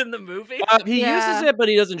in the movie. He uses yeah. it, but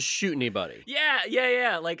he doesn't shoot anybody.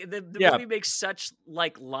 Yeah. Like the Yeah. movie makes such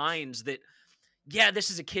like lines that yeah, this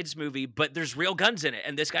is a kids movie, but there's real guns in it,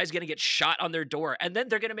 and this guy's gonna get shot on their door, and then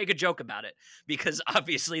they're gonna make a joke about it because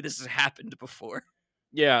obviously this has happened before.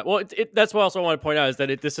 Yeah, well, that's what also I want to point out is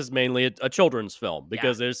that this is mainly a children's film Yeah.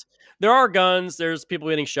 because there are guns, there's people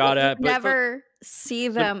getting shot You at, but never see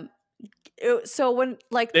them. So when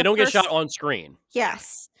like they the don't get first, shot on screen.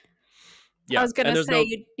 yes, Yeah, I was gonna and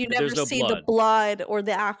say you never there's no see the blood. blood or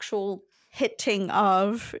the actual hitting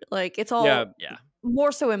of like it's all Yeah.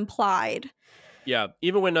 more so implied. Yeah,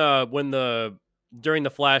 even when during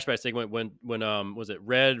the flashback segment when was it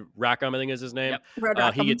Red Rackham, I think is his name. Yep. Red He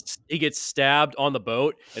Rackham, gets stabbed on the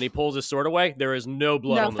boat and he pulls his sword away. There is no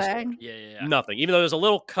blood on the sword. nothing. Yeah. Nothing. Even though there's a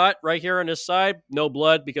little cut right here on his side, no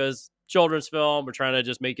blood because children's film. We're trying to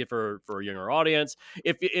just make it for a younger audience.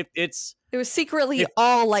 If it's It was secretly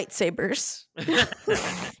all lightsabers.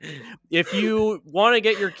 if you want to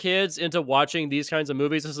get your kids into watching these kinds of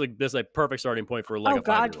movies, this is a perfect starting point for like Oh a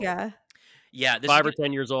 5-year-old. God, yeah. Yeah, this 5 is or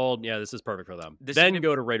 10 years old. Yeah, this is perfect for them. This is Then gonna-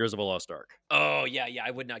 go to Raiders of the Lost Ark. Oh yeah.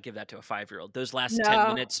 I would not give that to a 5-year-old. Those last No.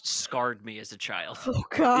 10 minutes scarred me as a child. Oh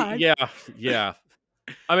God. Yeah.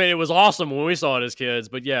 I mean, it was awesome when we saw it as kids,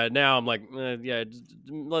 but yeah, now I'm like,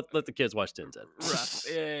 let the kids watch Tintin. Rough.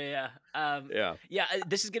 Yeah. Yeah.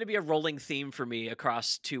 This is going to be a rolling theme for me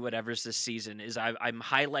across to whatever's this season. Is I'm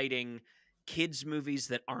highlighting kids movies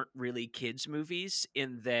that aren't really kids movies.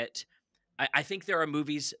 In that, I think there are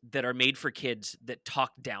movies that are made for kids that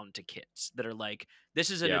talk down to kids. That are like, this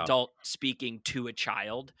is an adult speaking to a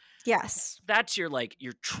child. Yes. That's your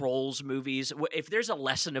Trolls movies. If there's a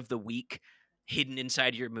lesson of the week hidden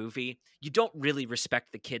inside your movie, you don't really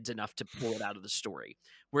respect the kids enough to pull it out of the story.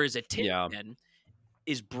 Whereas a Tintin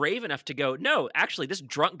is brave enough to go, no, actually, this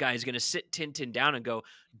drunk guy is going to sit Tintin down and go,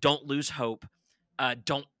 don't lose hope.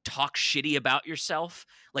 Don't talk shitty about yourself.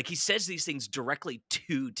 Like he says these things directly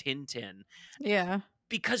to Tintin. Yeah.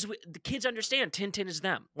 Because the kids understand Tintin is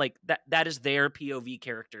them. Like that is their POV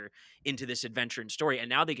character into this adventure and story. And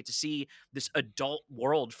now they get to see this adult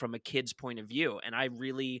world from a kid's point of view. And I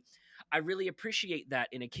really appreciate that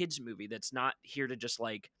in a kid's movie that's not here to just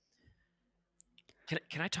like.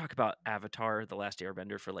 Can I talk about Avatar: The Last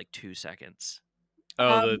Airbender for like 2 seconds?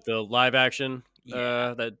 Oh, the live action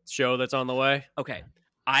that show that's on the way. Okay,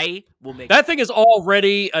 I will make that thing is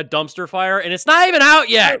already a dumpster fire, and it's not even out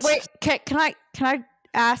yet. Wait, can I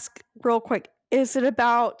ask real quick? Is it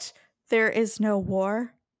about there is no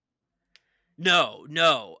war? No.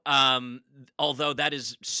 Although that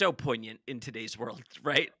is so poignant in today's world,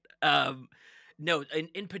 right? No,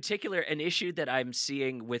 in particular, an issue that I'm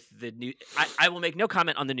seeing with the new... I will make no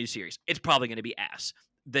comment on the new series. It's probably going to be ass.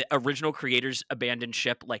 The original creators abandoned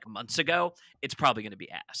ship like months ago. It's probably going to be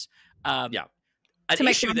ass. To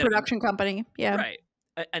make a production company. Yeah. Right.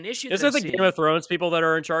 An issue Is it the Game of Thrones people that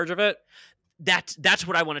are in charge of it? That's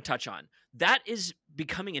what I want to touch on. That is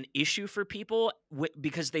becoming an issue for people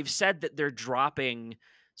because they've said that they're dropping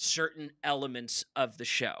certain elements of the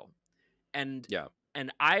show. And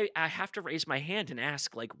I have to raise my hand and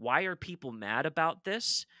ask, like, why are people mad about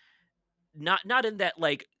this? Not in that,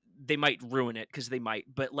 like, they might ruin it, because they might,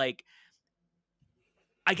 but, like,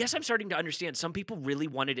 I guess I'm starting to understand some people really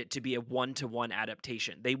wanted it to be a one-to-one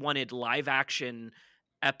adaptation. They wanted live-action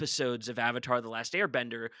episodes of Avatar: The Last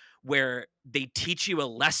Airbender where they teach you a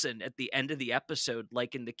lesson at the end of the episode,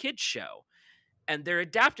 like in the kids' show. And they're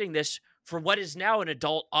adapting this for what is now an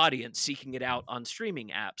adult audience seeking it out on streaming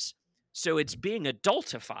apps. So it's being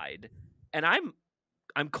adultified, and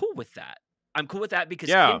I'm cool with that. I'm cool with that because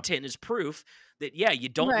Tintin is proof that you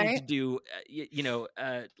don't need to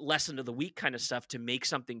do lesson of the week kind of stuff to make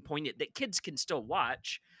something poignant that kids can still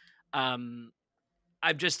watch. I'm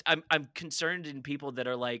concerned in people that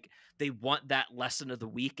are like they want that lesson of the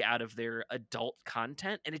week out of their adult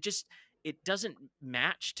content, and it doesn't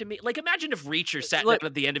match to me. Like, imagine if Reacher sat down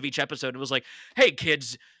at the end of each episode and was like, "Hey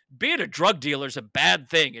kids, being a drug dealer is a bad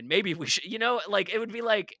thing, and maybe we should," like it would be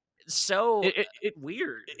like so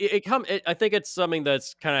weird. I think it's something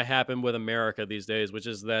that's kind of happened with America these days, which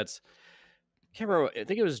is that I can't remember. I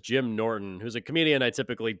think it was Jim Norton, who's a comedian I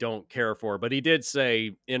typically don't care for, but he did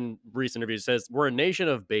say in recent interviews, says we're a nation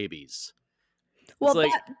of babies. Well,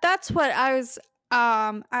 that's what I was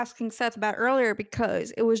asking Seth about earlier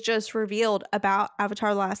because it was just revealed about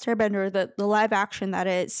Avatar: The Last Airbender, the live action that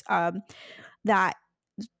is, that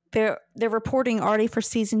they're reporting already for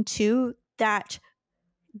season 2 that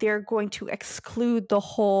they're going to exclude the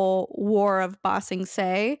whole war of Ba Sing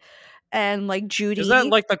Se and like Is that Judy.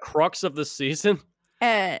 like the crux of the season?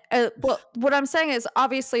 Well, what I'm saying is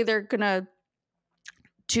obviously they're gonna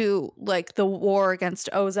do like the war against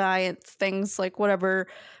Ozai and things like whatever,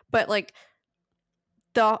 but like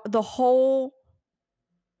the whole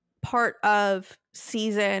part of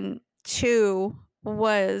season 2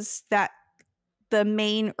 was that the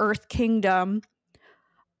main Earth Kingdom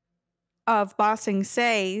of Ba Sing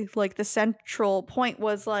Se, like the central point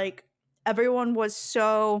was like everyone was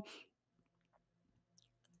so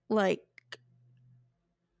like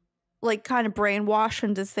kind of brainwashed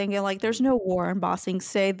into thinking like there's no war in Ba Sing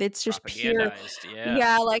Se. It's just pure. Propagandized,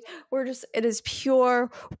 Yeah, like it is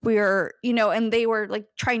pure. We're, and they were like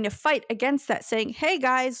trying to fight against that, saying, hey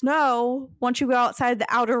guys, no, once you go outside the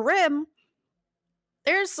outer rim,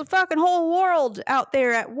 there's the fucking whole world out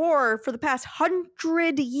there at war for the past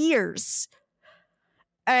 100 years.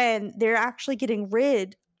 And they're actually getting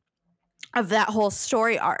rid of that whole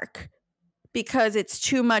story arc because it's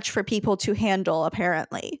too much for people to handle,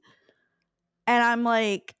 apparently. And I'm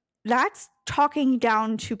like, that's talking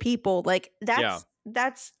down to people. Like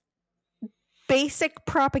that's basic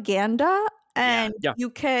propaganda. And you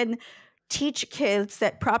can teach kids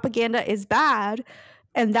that propaganda is bad,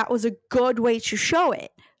 and that was a good way to show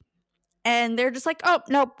it. And they're just like, oh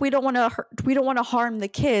no, we don't want to harm the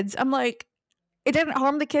kids. I'm like, it didn't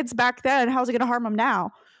harm the kids back then. How's it going to harm them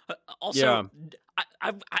now? Also,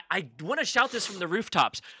 I want to shout this from the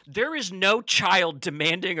rooftops. There is no child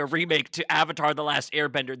demanding a remake to Avatar: The Last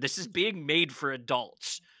Airbender. This is being made for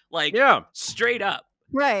adults. Like, straight up.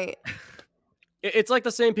 Right. It's like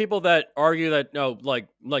the same people that argue that like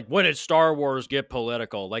when did Star Wars get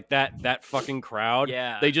political? Like that fucking crowd.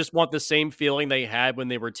 Yeah. They just want the same feeling they had when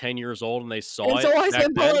they were 10 years old and they saw it's always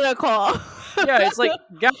been political. Yeah, it's like,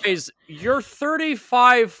 guys, you're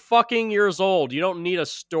 35 fucking years old. You don't need a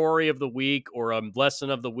story of the week or a lesson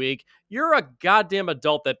of the week. You're a goddamn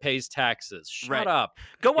adult that pays taxes. Shut up.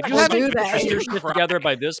 Go watch. If you haven't got your shit together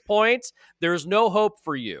by this point, there's no hope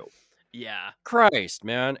for you. Yeah. Christ,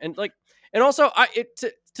 man. And also,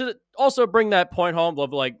 to also bring that point home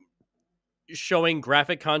of like showing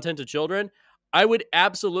graphic content to children, I would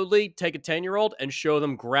absolutely take a 10-year-old and show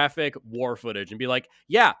them graphic war footage and be like,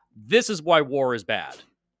 yeah, this is why war is bad.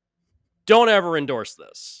 Don't ever endorse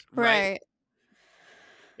this. Right.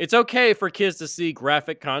 It's okay for kids to see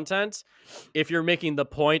graphic content if you're making the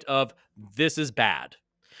point of this is bad.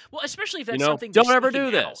 Well, especially if that's something. Don't ever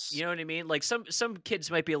do this. You know what I mean? Like some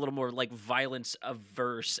kids might be a little more like violence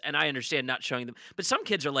averse, and I understand not showing them. But some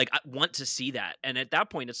kids are like, I want to see that, and at that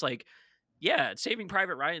point, it's like, yeah, Saving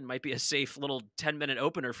Private Ryan might be a safe little 10-minute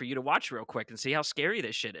opener for you to watch real quick and see how scary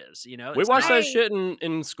this shit is. We watched that shit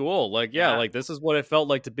in school. Like, like this is what it felt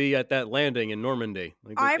like to be at that landing in Normandy.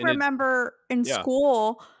 Like, I remember in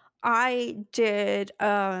school, I did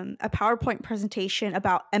a PowerPoint presentation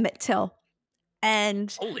about Emmett Till.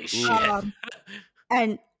 And holy shit.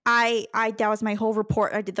 And I that was my whole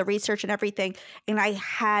report. I did the research and everything, and I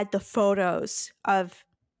had the photos of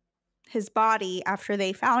his body after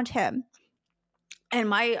they found him. And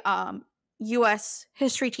my US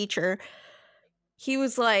history teacher, he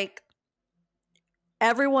was like,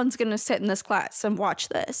 everyone's gonna sit in this class and watch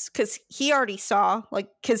this, because he already saw, like,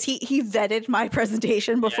 because he vetted my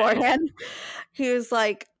presentation beforehand. He was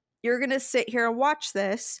like, you're gonna sit here and watch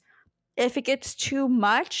this. If it gets too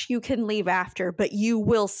much, you can leave after, but you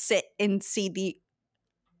will sit and see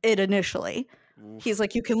it initially. Oof. He's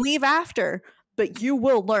like, you can leave after, but you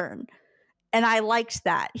will learn. And I liked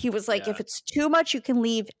that. He was like, if it's too much, you can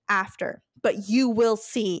leave after, but you will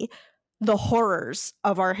see the horrors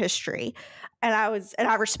of our history. And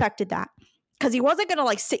I respected that, because he wasn't going to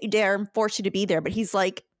like sit you there and force you to be there, but he's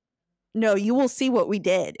like, no, you will see what we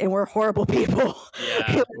did, and we're horrible people.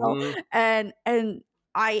 Yeah. And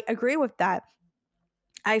I agree with that.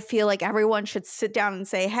 I feel like everyone should sit down and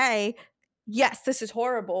say, hey, yes, this is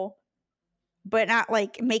horrible, but not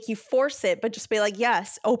like make you force it, but just be like,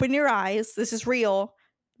 yes, open your eyes. This is real.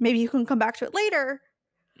 Maybe you can come back to it later.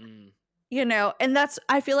 And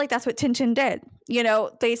I feel like that's what TinTin did.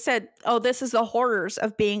 They said, oh, this is the horrors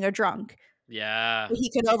of being a drunk. Yeah. He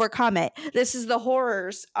can overcome it. This is the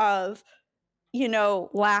horrors of,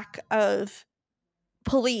 lack of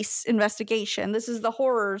police investigation. This is the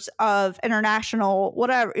horrors of international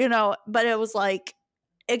whatever, but it was like,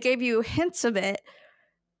 it gave you hints of it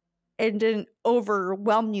and didn't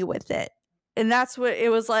overwhelm you with it. And that's what it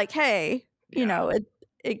was like, hey, you know, it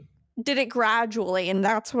did it gradually, and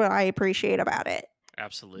that's what I appreciate about it.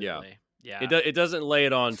 Absolutely. Yeah. It doesn't lay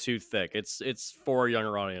it on too thick. It's for a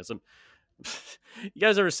younger audience. You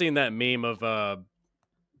guys ever seen that meme of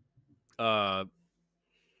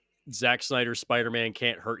Zack Snyder's Spider-Man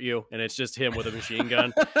can't hurt you, and it's just him with a machine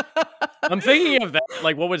gun? I'm thinking of that.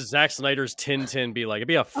 Like, what would Zack Snyder's TinTin be like? It'd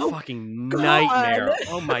be a fucking nightmare.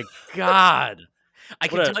 Oh my god! I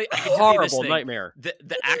can tell you horrible this thing. nightmare.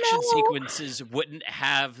 The action sequences wouldn't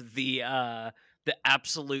have the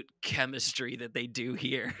absolute chemistry that they do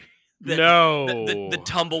here. The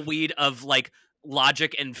tumbleweed of like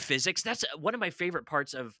logic and physics. That's one of my favorite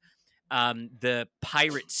parts of the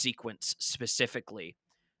pirate sequence specifically.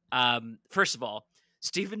 First of all,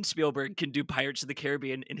 Steven Spielberg can do Pirates of the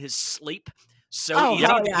Caribbean in his sleep so easy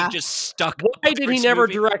that he just stuck. Why did he never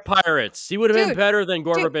direct Pirates? He would have been better than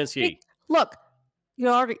Gore Verbinski. Look, you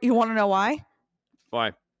want to know why?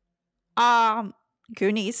 Why?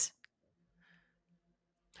 Goonies.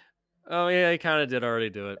 Oh yeah, he kind of did already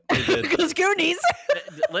do it. He did. Because Goonies.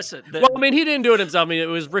 Listen, well, I mean, he didn't do it himself. I mean, it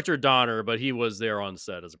was Richard Donner, but he was there on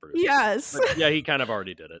set as a producer. Yes. But yeah, he kind of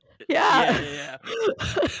already did it. Yeah.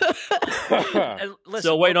 Listen,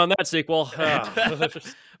 still waiting on that sequel.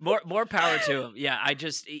 more power to him. Yeah,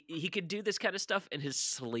 he could do this kind of stuff in his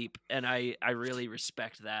sleep, and I really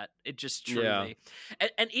respect that. It just truly,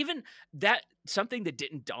 and even that, something that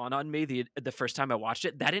didn't dawn on me the first time I watched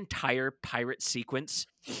it, that entire pirate sequence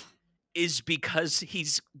is because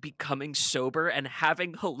he's becoming sober and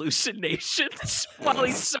having hallucinations while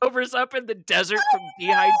he sobers up in the desert from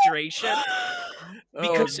dehydration.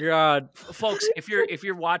 Because, oh God, folks, if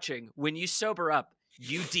you're watching, when you sober up,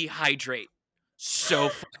 you dehydrate so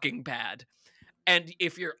fucking bad, and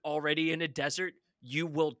if you're already in a desert, you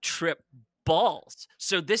will trip balls.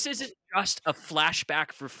 So this isn't just a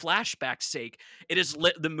flashback for flashback's sake. It is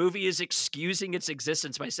the movie is excusing its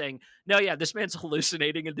existence by saying, no, yeah, this man's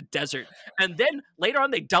hallucinating in the desert. And then later on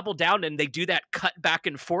they double down and they do that cut back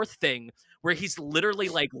and forth thing where he's literally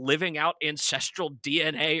like living out ancestral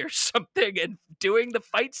DNA or something and doing the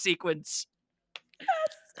fight sequence.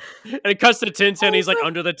 And it cuts to TinTin. He's like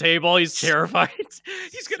under the table. He's terrified.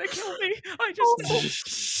 He's gonna kill me.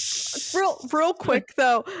 Real quick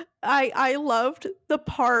though, I loved the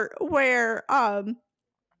part where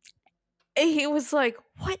he was like,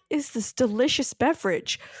 "What is this delicious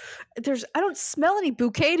beverage? I don't smell any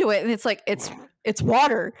bouquet to it," and it's like it's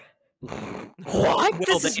water. What?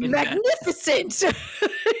 This is magnificent.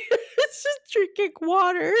 It's just drinking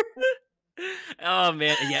water. Oh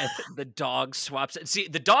man, yeah, the dog swaps it. See,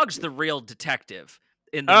 the dog's the real detective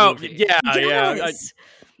in the movie.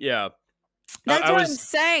 Yeah. That's what I'm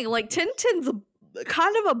saying. Like TinTin's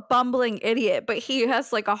kind of a bumbling idiot, but he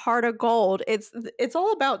has like a heart of gold. It's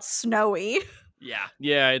all about Snowy.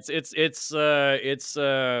 Yeah. It's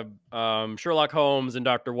Sherlock Holmes and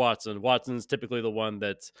Dr. Watson. Watson's typically the one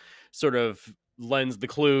that sort of lends the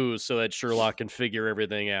clues so that Sherlock can figure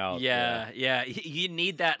everything out. Yeah. You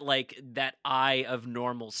need that that eye of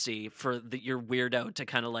normalcy for your weirdo to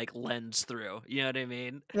kind of like lens through. You know what I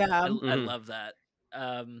mean? Yeah, I love that.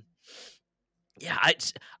 Yeah,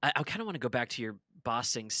 I kind of want to go back to your Boss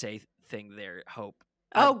Sing Say thing there, Hope.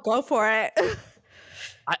 Go for it.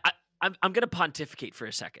 I'm going to pontificate for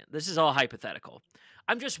a second. This is all hypothetical.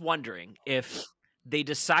 I'm just wondering if they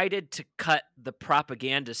decided to cut the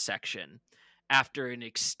propaganda section after an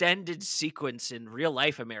extended sequence in real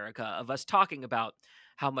life America of us talking about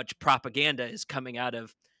how much propaganda is coming out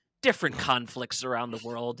of different conflicts around the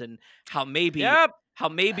world and how maybe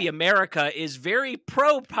America is very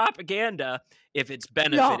pro propaganda if it's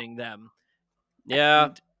benefiting them. Yeah.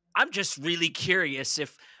 And I'm just really curious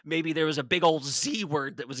if maybe there was a big old Z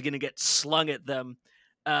word that was going to get slung at them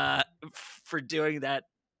for doing that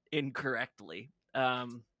incorrectly.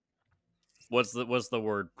 What's the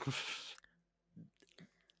word?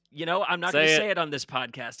 You know, I'm not going to say it on this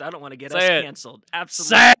podcast. I don't want to get us canceled.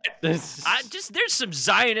 Absolutely. Say it. There's some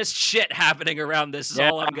Zionist shit happening around this is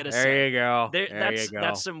all I'm going to say. There you go.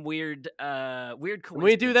 That's some weird coincidence.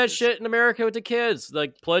 We do that shit in America with the kids.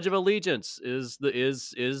 Like Pledge of Allegiance is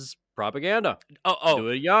propaganda. Do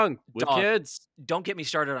it young with kids. Don't get me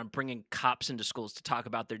started on bringing cops into schools to talk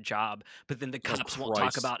about their job, but then the cops won't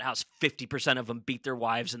talk about how 50% of them beat their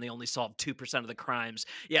wives and they only solve 2% of the crimes.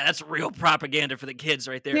 Yeah, that's real propaganda for the kids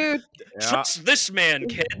right there. Dude, trust this man,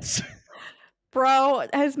 kids. Bro,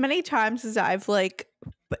 as many times as I've like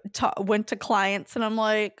went to clients and I'm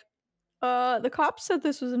like, the cops said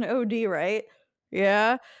this was an OD, right?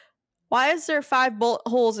 Yeah. Why is there 5 bullet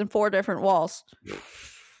holes in 4 different walls?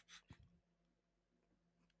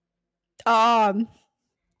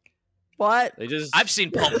 What? They just I've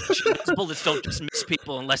seen Pulp Fiction. Those bullets don't just miss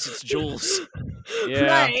people unless it's Jules. yeah.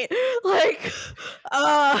 Right. Like,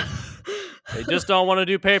 They just don't want to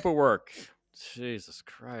do paperwork. Jesus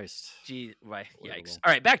Christ. Gee, right, yikes. Unbelievable.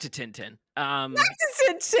 All right, back to TinTin. back to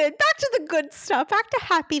TinTin. Back to the good stuff. Back to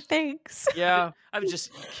happy things. Yeah. I was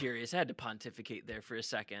just curious. I had to pontificate there for a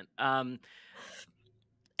second.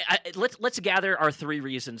 Let's gather our 3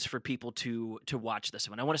 reasons for people to watch this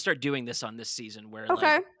one. I want to start doing this on this season where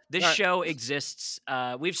Okay. like, this All right. show exists.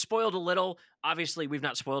 We've spoiled a little. Obviously, we've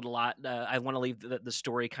not spoiled a lot. I want to leave the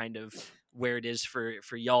story kind of where it is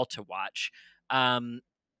for y'all to watch.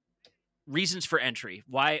 Reasons for entry.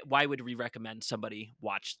 Why would we recommend somebody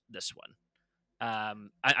watch this one?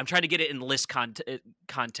 I'm trying to get it in list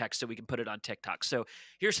context so we can put it on TikTok. So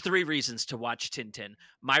here's 3 reasons to watch TinTin.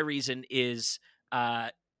 My reason is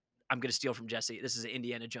I'm going to steal from Jesse. This is an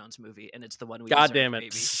Indiana Jones movie, and it's the one we God deserve, damn it. baby.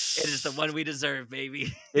 It is the one we deserve,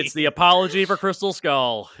 baby. It's the apology for Crystal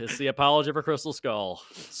Skull. It's the apology for Crystal Skull.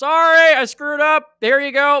 Sorry, I screwed up. There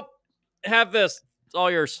you go. Have this. It's all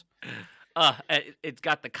yours. It's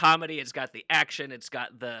got the comedy, it's got the action, it's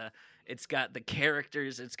got the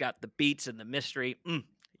characters, it's got the beats and the mystery.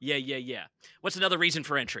 Yeah. What's another reason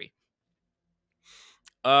for entry?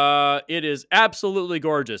 It is absolutely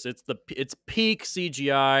gorgeous. It's peak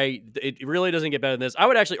CGI. It really doesn't get better than this. I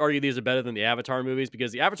would actually argue these are better than the Avatar movies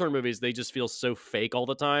because the Avatar movies, they just feel so fake all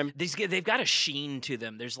the time. They've got a sheen to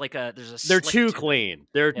them. There's They're too clean.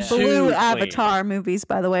 They're too Blue clean. Avatar movies,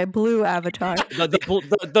 by the way. Blue Avatar.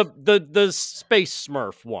 the Space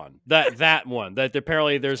Smurf one. That one. That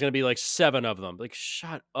apparently there's gonna be like 7 of them. Like,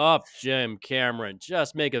 shut up, Jim Cameron.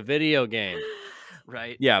 Just make a video game.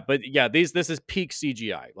 Right. Yeah, but yeah, this is peak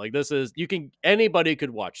CGI. Like anybody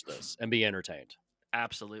could watch this and be entertained.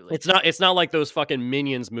 Absolutely. It's not like those fucking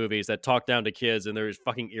Minions movies that talk down to kids and they're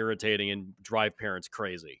fucking irritating and drive parents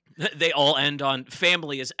crazy. They all end on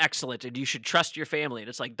family is excellent and you should trust your family. And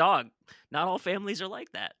it's like, dog, not all families are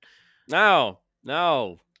like that. No.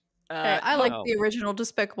 I like the original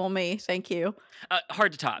Despicable Me. Thank you.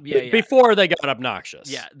 Hard to top. Yeah. Before they got obnoxious.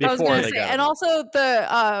 Yeah. Before they got and also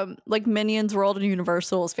the like Minions World and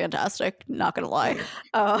Universal is fantastic. Not gonna lie.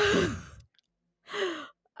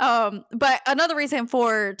 But another reason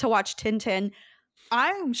to watch TinTin,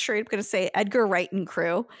 I'm straight up gonna say Edgar Wright and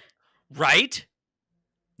crew. Right?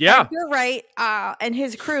 Yeah. Edgar Wright and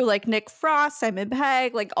his crew, like Nick Frost, Simon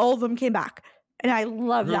Pegg, like all of them came back. And I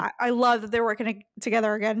love that. I love that they're working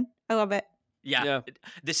together again. I love it. Yeah.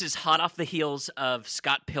 This is hot off the heels of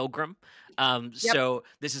Scott Pilgrim. So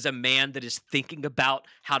this is a man that is thinking about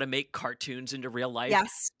how to make cartoons into real life.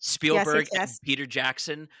 Yes. Spielberg and Peter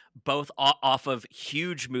Jackson, both off of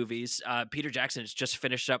huge movies. Peter Jackson has just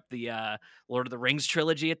finished up the Lord of the Rings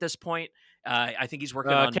trilogy at this point. I think he's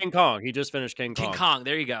working on King Kong. He just finished King Kong. King Kong.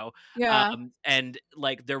 There you go. Yeah. And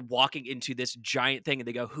like they're walking into this giant thing and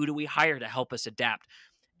they go, who do we hire to help us adapt?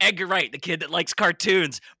 Edgar Wright, the kid that likes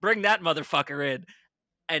cartoons. Bring that motherfucker in.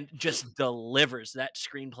 And just delivers. That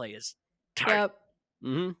screenplay is tight. Yep.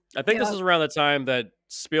 Mm-hmm. I think this is around the time that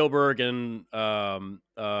Spielberg and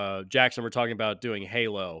Jackson were talking about doing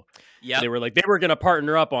Halo. Yeah, they were going to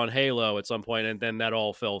partner up on Halo at some point, and then that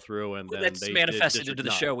all fell through. And then that's manifested into the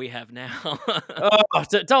show we have now.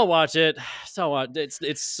 Don't watch it.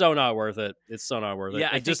 It's so not worth it. It's so not worth it.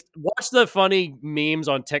 Yeah, just watch the funny memes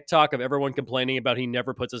on TikTok of everyone complaining about he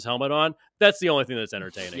never puts his helmet on. That's the only thing that's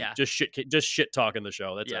entertaining. Yeah, just shit talking the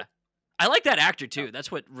show. That's it. I like that actor too.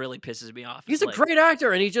 That's what really pisses me off. He's a great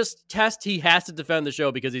actor, and he has to defend the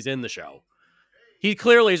show because he's in the show. He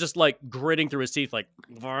clearly is just like gritting through his teeth, like,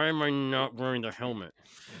 why am I not wearing the helmet?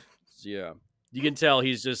 Yeah. You can tell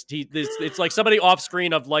it's like somebody off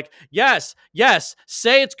screen of like, yes,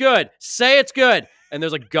 say it's good. And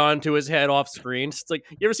there's a gun to his head off screen. It's like,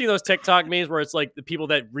 you ever see those TikTok memes where it's like the people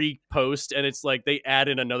that repost and it's like they add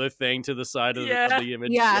in another thing to the side of the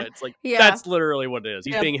image? Yeah. It's like, that's literally what it is.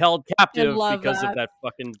 He's being held captive because of that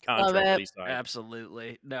fucking contract that he signed.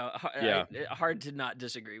 Absolutely. No, hard to not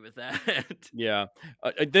disagree with that. Yeah.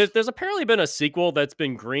 There's apparently been a sequel that's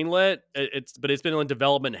been greenlit. But it's been in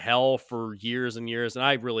development hell for years and years. And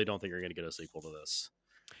I really don't think you're going to get a sequel to this.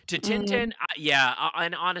 To TinTin,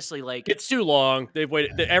 and honestly, like it's too long. They've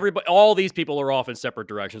waited. All these people are off in separate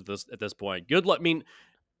directions at this point. Good luck. I mean,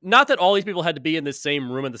 not that all these people had to be in the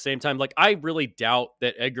same room at the same time. Like, I really doubt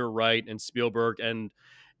that Edgar Wright and Spielberg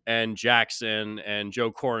and Jackson and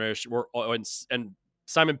Joe Cornish and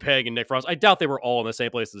Simon Pegg and Nick Frost. I doubt they were all in the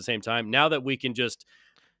same place at the same time. Now that we can just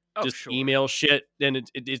Oh, just sure. email shit, and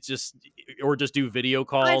it's just, or just do video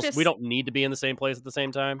calls. We don't need to be in the same place at the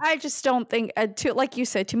same time. I just don't think, like you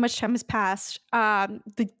said, too much time has passed.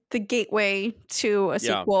 The gateway to a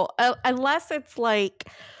sequel, unless it's like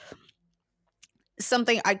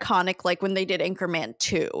something iconic, like when they did Anchorman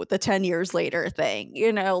 2, the 10 years later thing,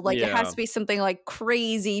 like it has to be something like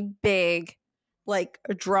crazy big, like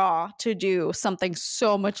a draw to do something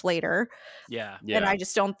so much later. Yeah. And I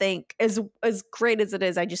just don't think, as great as it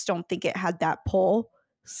is, I just don't think it had that pull.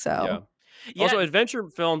 So also, adventure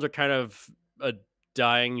films are kind of a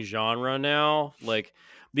dying genre now. Like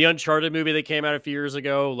the Uncharted movie that came out a few years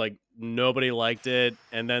ago, like nobody liked it,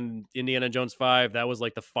 and then Indiana Jones 5, that was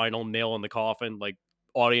like the final nail in the coffin. Like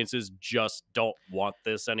audiences just don't want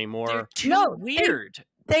this anymore. They're too weird.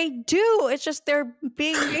 They do. It's just they're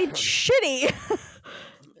being made shitty.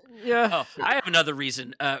 Yeah. Oh, I have another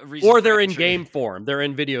reason. Or they're in game form. They're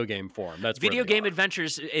in video game form. That's video game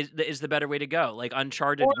adventures is the better way to go. Like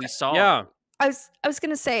Uncharted, we saw. Yeah. I was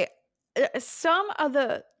gonna say some of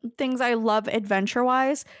the things I love adventure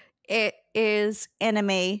wise, it is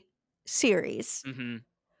anime series. Mm-hmm.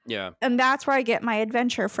 Yeah. And that's where I get my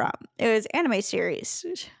adventure from. It was anime series.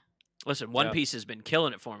 Listen, One Piece has been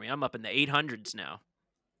killing it for me. I'm up in the 800s now.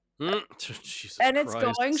 Jesus and Christ.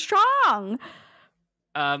 It's going strong.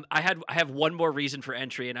 I have one more reason for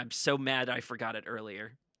entry, and I'm so mad I forgot it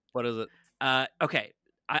earlier. What is it? Okay.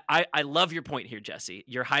 I love your point here, Jesse.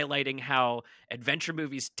 You're highlighting how adventure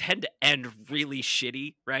movies tend to end really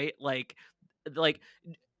shitty, right? Like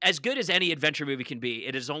as good as any adventure movie can be,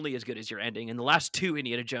 it is only as good as your ending. And the last 2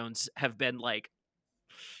 Indiana Jones have been like,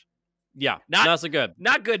 not so good.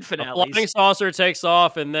 Not good finales. A flying saucer takes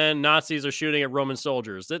off, and then Nazis are shooting at Roman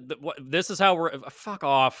soldiers. This is how we're fuck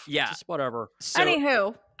off. Yeah, just whatever. So,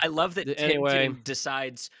 anywho, I love that anyway. TinTin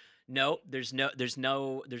decides no, there's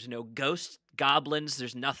no ghost goblins.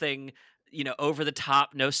 There's nothing over the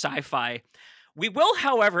top. No sci-fi. We will,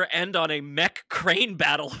 however, end on a mech crane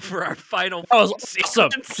battle for our final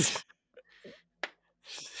sequence.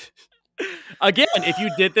 Again, if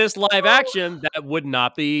you did this live action, that would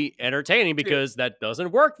not be entertaining because that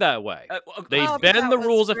doesn't work that way. They bend the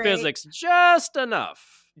rules of physics just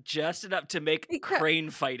enough to make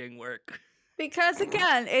crane fighting work. Because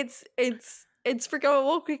again, it's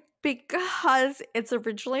forgivable because it's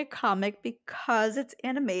originally a comic, because it's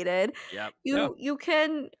animated. Yep. You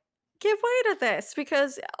can give way to this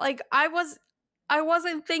because like I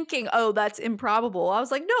wasn't thinking, oh, that's improbable. I was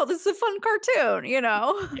like, no, this is a fun cartoon,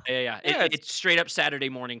 Yeah. It's straight up Saturday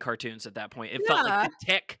morning cartoons at that point. It felt like The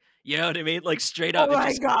Tick, you know what I mean? Like straight up. Oh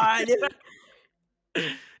my God.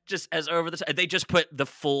 Just as over the top. They just put the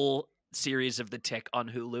full series of The Tick on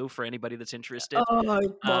Hulu for anybody that's interested. Oh,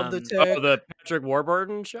 I love The Tick. Oh, the Patrick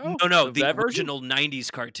Warburton show? No, the original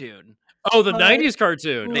 90s cartoon. Oh, the 90s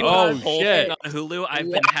cartoon. They oh, put the whole shit. thing on Hulu.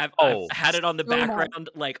 I've had it on the background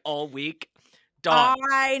like all week. Dog.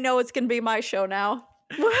 I know it's gonna be my show now.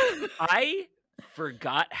 I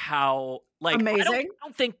forgot how amazing. I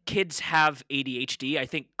don't think kids have ADHD. I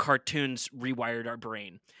think cartoons rewired our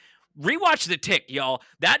brain. Rewatch The Tick, y'all.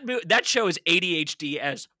 That show is ADHD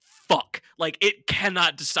as fuck. Like it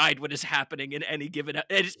cannot decide what is happening in any given.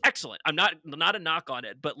 It is excellent. I'm not a knock on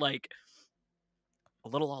it, but like a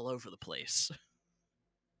little all over the place.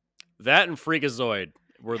 That and Freakazoid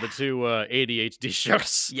were the 2 ADHD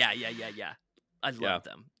shows. Yeah. I love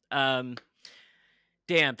them.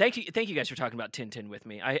 Damn. Thank you guys for talking about TinTin with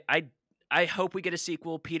me. I hope we get a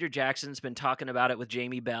sequel. Peter Jackson's been talking about it with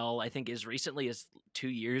Jamie Bell, I think as recently as 2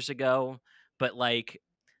 years ago. But like,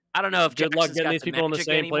 I don't know if good luck getting these people in the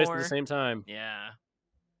same place at the same time.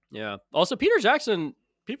 Yeah. Also, Peter Jackson,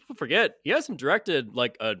 people forget, he hasn't directed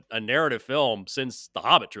like a narrative film since the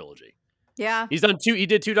Hobbit trilogy. Yeah. He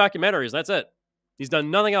did 2 documentaries. That's it. He's done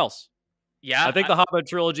nothing else. Yeah. I think the Hobbit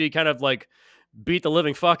trilogy kind of like beat the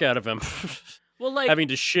living fuck out of him. Well, like having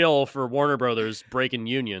to shill for Warner Brothers breaking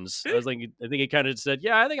unions. I think he kind of said,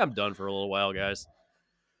 "Yeah, I think I'm done for a little while, guys."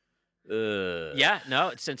 Yeah,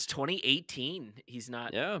 no, since 2018, he's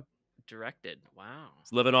not directed. Wow,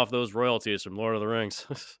 he's living off those royalties from Lord of the Rings.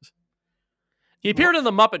 He appeared in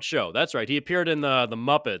the Muppet Show. That's right. He appeared in the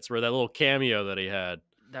Muppets, where that little cameo that he had.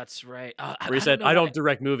 That's right. Where he said, "I don't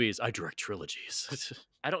direct movies. I direct trilogies."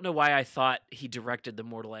 I don't know why I thought he directed the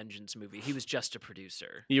Mortal Engines movie. He was just a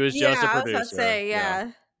producer. He was just a producer. I was about to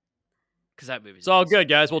say, because that movie. It's all good,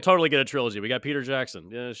 guys. We'll totally get a trilogy. We got Peter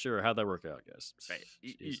Jackson. Yeah, sure. How'd that work out, guys? Right.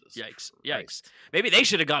 Yikes! Maybe they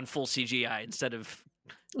should have gone full CGI instead of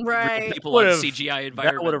people on CGI environment.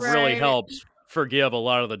 That would have really helped forgive a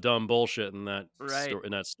lot of the dumb bullshit in that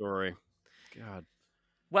in that story. God.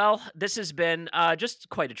 Well, this has been just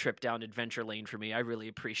quite a trip down adventure lane for me. I really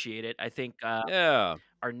appreciate it. I think Yeah.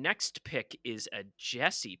 our next pick is a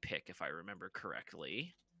Jesse pick, if I remember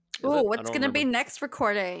correctly. Is Ooh, it? I what's don't gonna remember. be next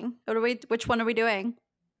recording? Which one are we doing?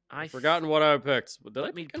 I I've forgotten what I picked. Did I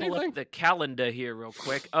Let me pick pull anything? up the calendar here real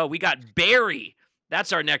quick. Oh, we got Barry.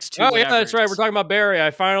 That's our next two. Oh, yeah, that's right. We're whatevers. talking about Barry.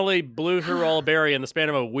 I finally blew through all of Barry in the span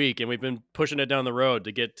of a week, and we've been pushing it down the road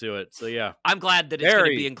to get to it. So, yeah. I'm glad that it's going to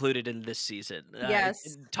be Barry. included in this season.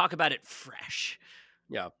 Yes. Talk about it fresh.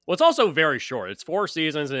 Yeah. Well, it's also very short. It's 4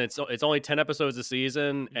 seasons, and it's only 10 episodes a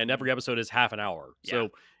season, and Mhm. every episode is half an hour. Yeah. So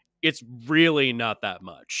it's really not that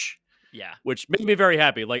much, Yeah. which made me very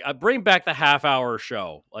happy. Like, I bring back the half-hour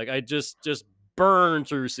show. Like, I just burn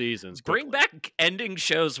through seasons quickly. Bring back ending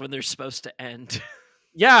shows when they're supposed to end.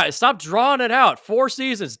 Yeah, stop drawing it out. 4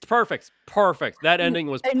 seasons. Perfect. That ending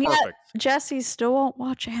was And yet- perfect. Jesse still won't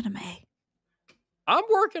watch anime. I'm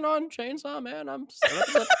working on Chainsaw Man. I'm up to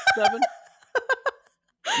episode 7.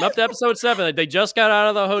 I'm up to episode 7. They just got out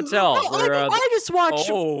of the hotel. I just watched.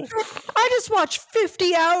 Oh. I just watched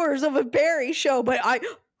 50 hours of a Barry show, but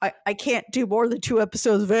I can't do more than 2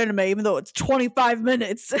 episodes of anime, even though it's 25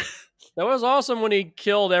 minutes. That was awesome when he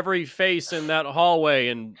killed every face in that hallway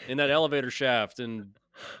and in that elevator shaft and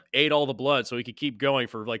ate all the blood so he could keep going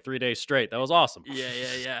for like 3 days straight. That was awesome.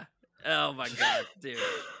 Yeah. Oh my god, dude.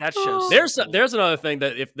 That show's There's another thing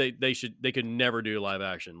that if they could never do live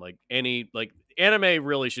action. Like anime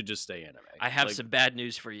really should just stay anime. I have Like, some bad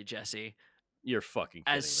news for you, Jesse. You're fucking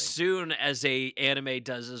kidding As me. soon as a anime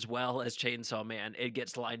does as well as Chainsaw Man, it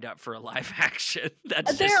gets lined up for a live action.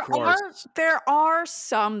 That's just There are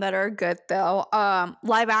some that are good though.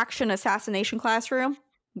 Live action Assassination Classroom,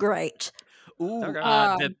 great. Ooh, Okay.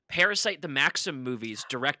 the Parasite the Maxim movies,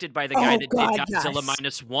 directed by the guy that God, did Godzilla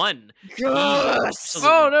yes. -1. Yes.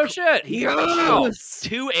 Oh, no shit. Wow. Yes.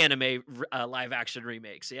 2 anime live action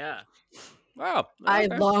remakes. Yeah. Wow. I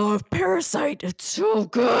Okay. love Parasite. It's so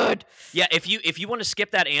good. Yeah, if you want to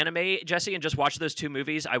skip that anime, Jesse, and just watch those 2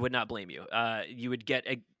 movies, I would not blame you. You would get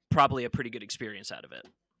probably a pretty good experience out of it.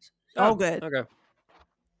 Oh, good. Okay.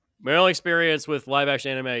 My only experience with live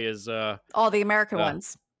action anime is All the American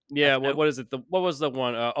ones. yeah, Death Note. what is it? What was the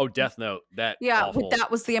one? Death Note. That Yeah, awful.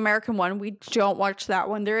 that was the American one. We don't watch that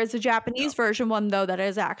one. There is a Japanese version one though that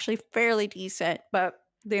is actually fairly decent, but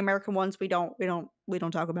the American ones we don't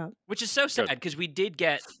talk about. Which is so sad because we did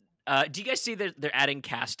get. Do you guys see that they're adding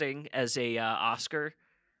casting as a Oscar?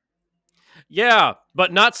 Yeah,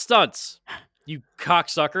 but not stunts. You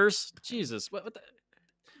cocksuckers! Jesus, what the...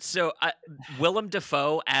 So Willem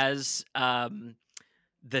Dafoe as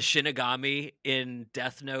the Shinigami in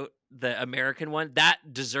Death Note, the American one, that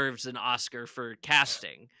deserves an Oscar for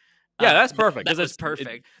casting. Yeah, that's perfect. That 'cause was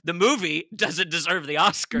perfect. The movie doesn't deserve the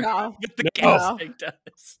Oscar, No. but the No. casting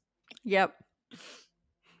does. Yep.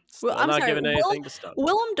 Still I'm not sorry, giving anything to stunt.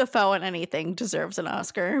 Willem Dafoe in anything deserves an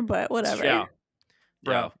Oscar, but whatever. Yeah.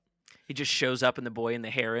 Bro, Yeah. he just shows up in The Boy and the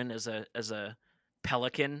Heron as a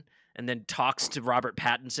pelican, and then talks to Robert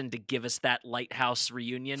Pattinson to give us that lighthouse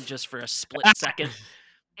reunion just for a split second.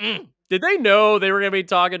 Did they know they were going to be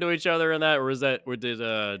talking to each other in that, or did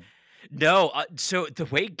No, so the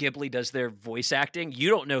way Ghibli does their voice acting, you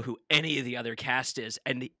don't know who any of the other cast is,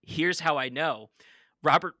 and here's how I know.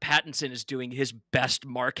 Robert Pattinson is doing his best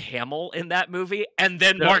Mark Hamill in that movie, and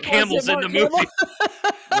then Mark Hamill's in the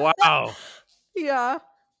movie. Wow. Yeah.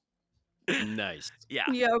 Nice. Yeah.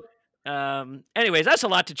 Yep. Anyways, that's a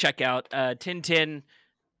lot to check out. TinTin,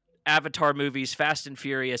 Avatar movies, Fast and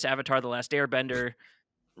Furious, Avatar: The Last Airbender,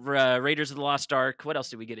 Raiders of the Lost Ark. What else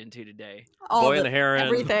did we get into today? Boy and the Heron.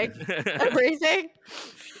 Everything. Everything.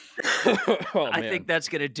 Oh, I man. think that's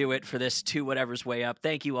going to do it for this Two Whatever's Way Up.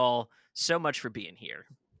 Thank you all so much for being here.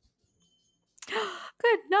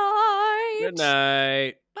 Good night. Good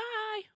night. Bye.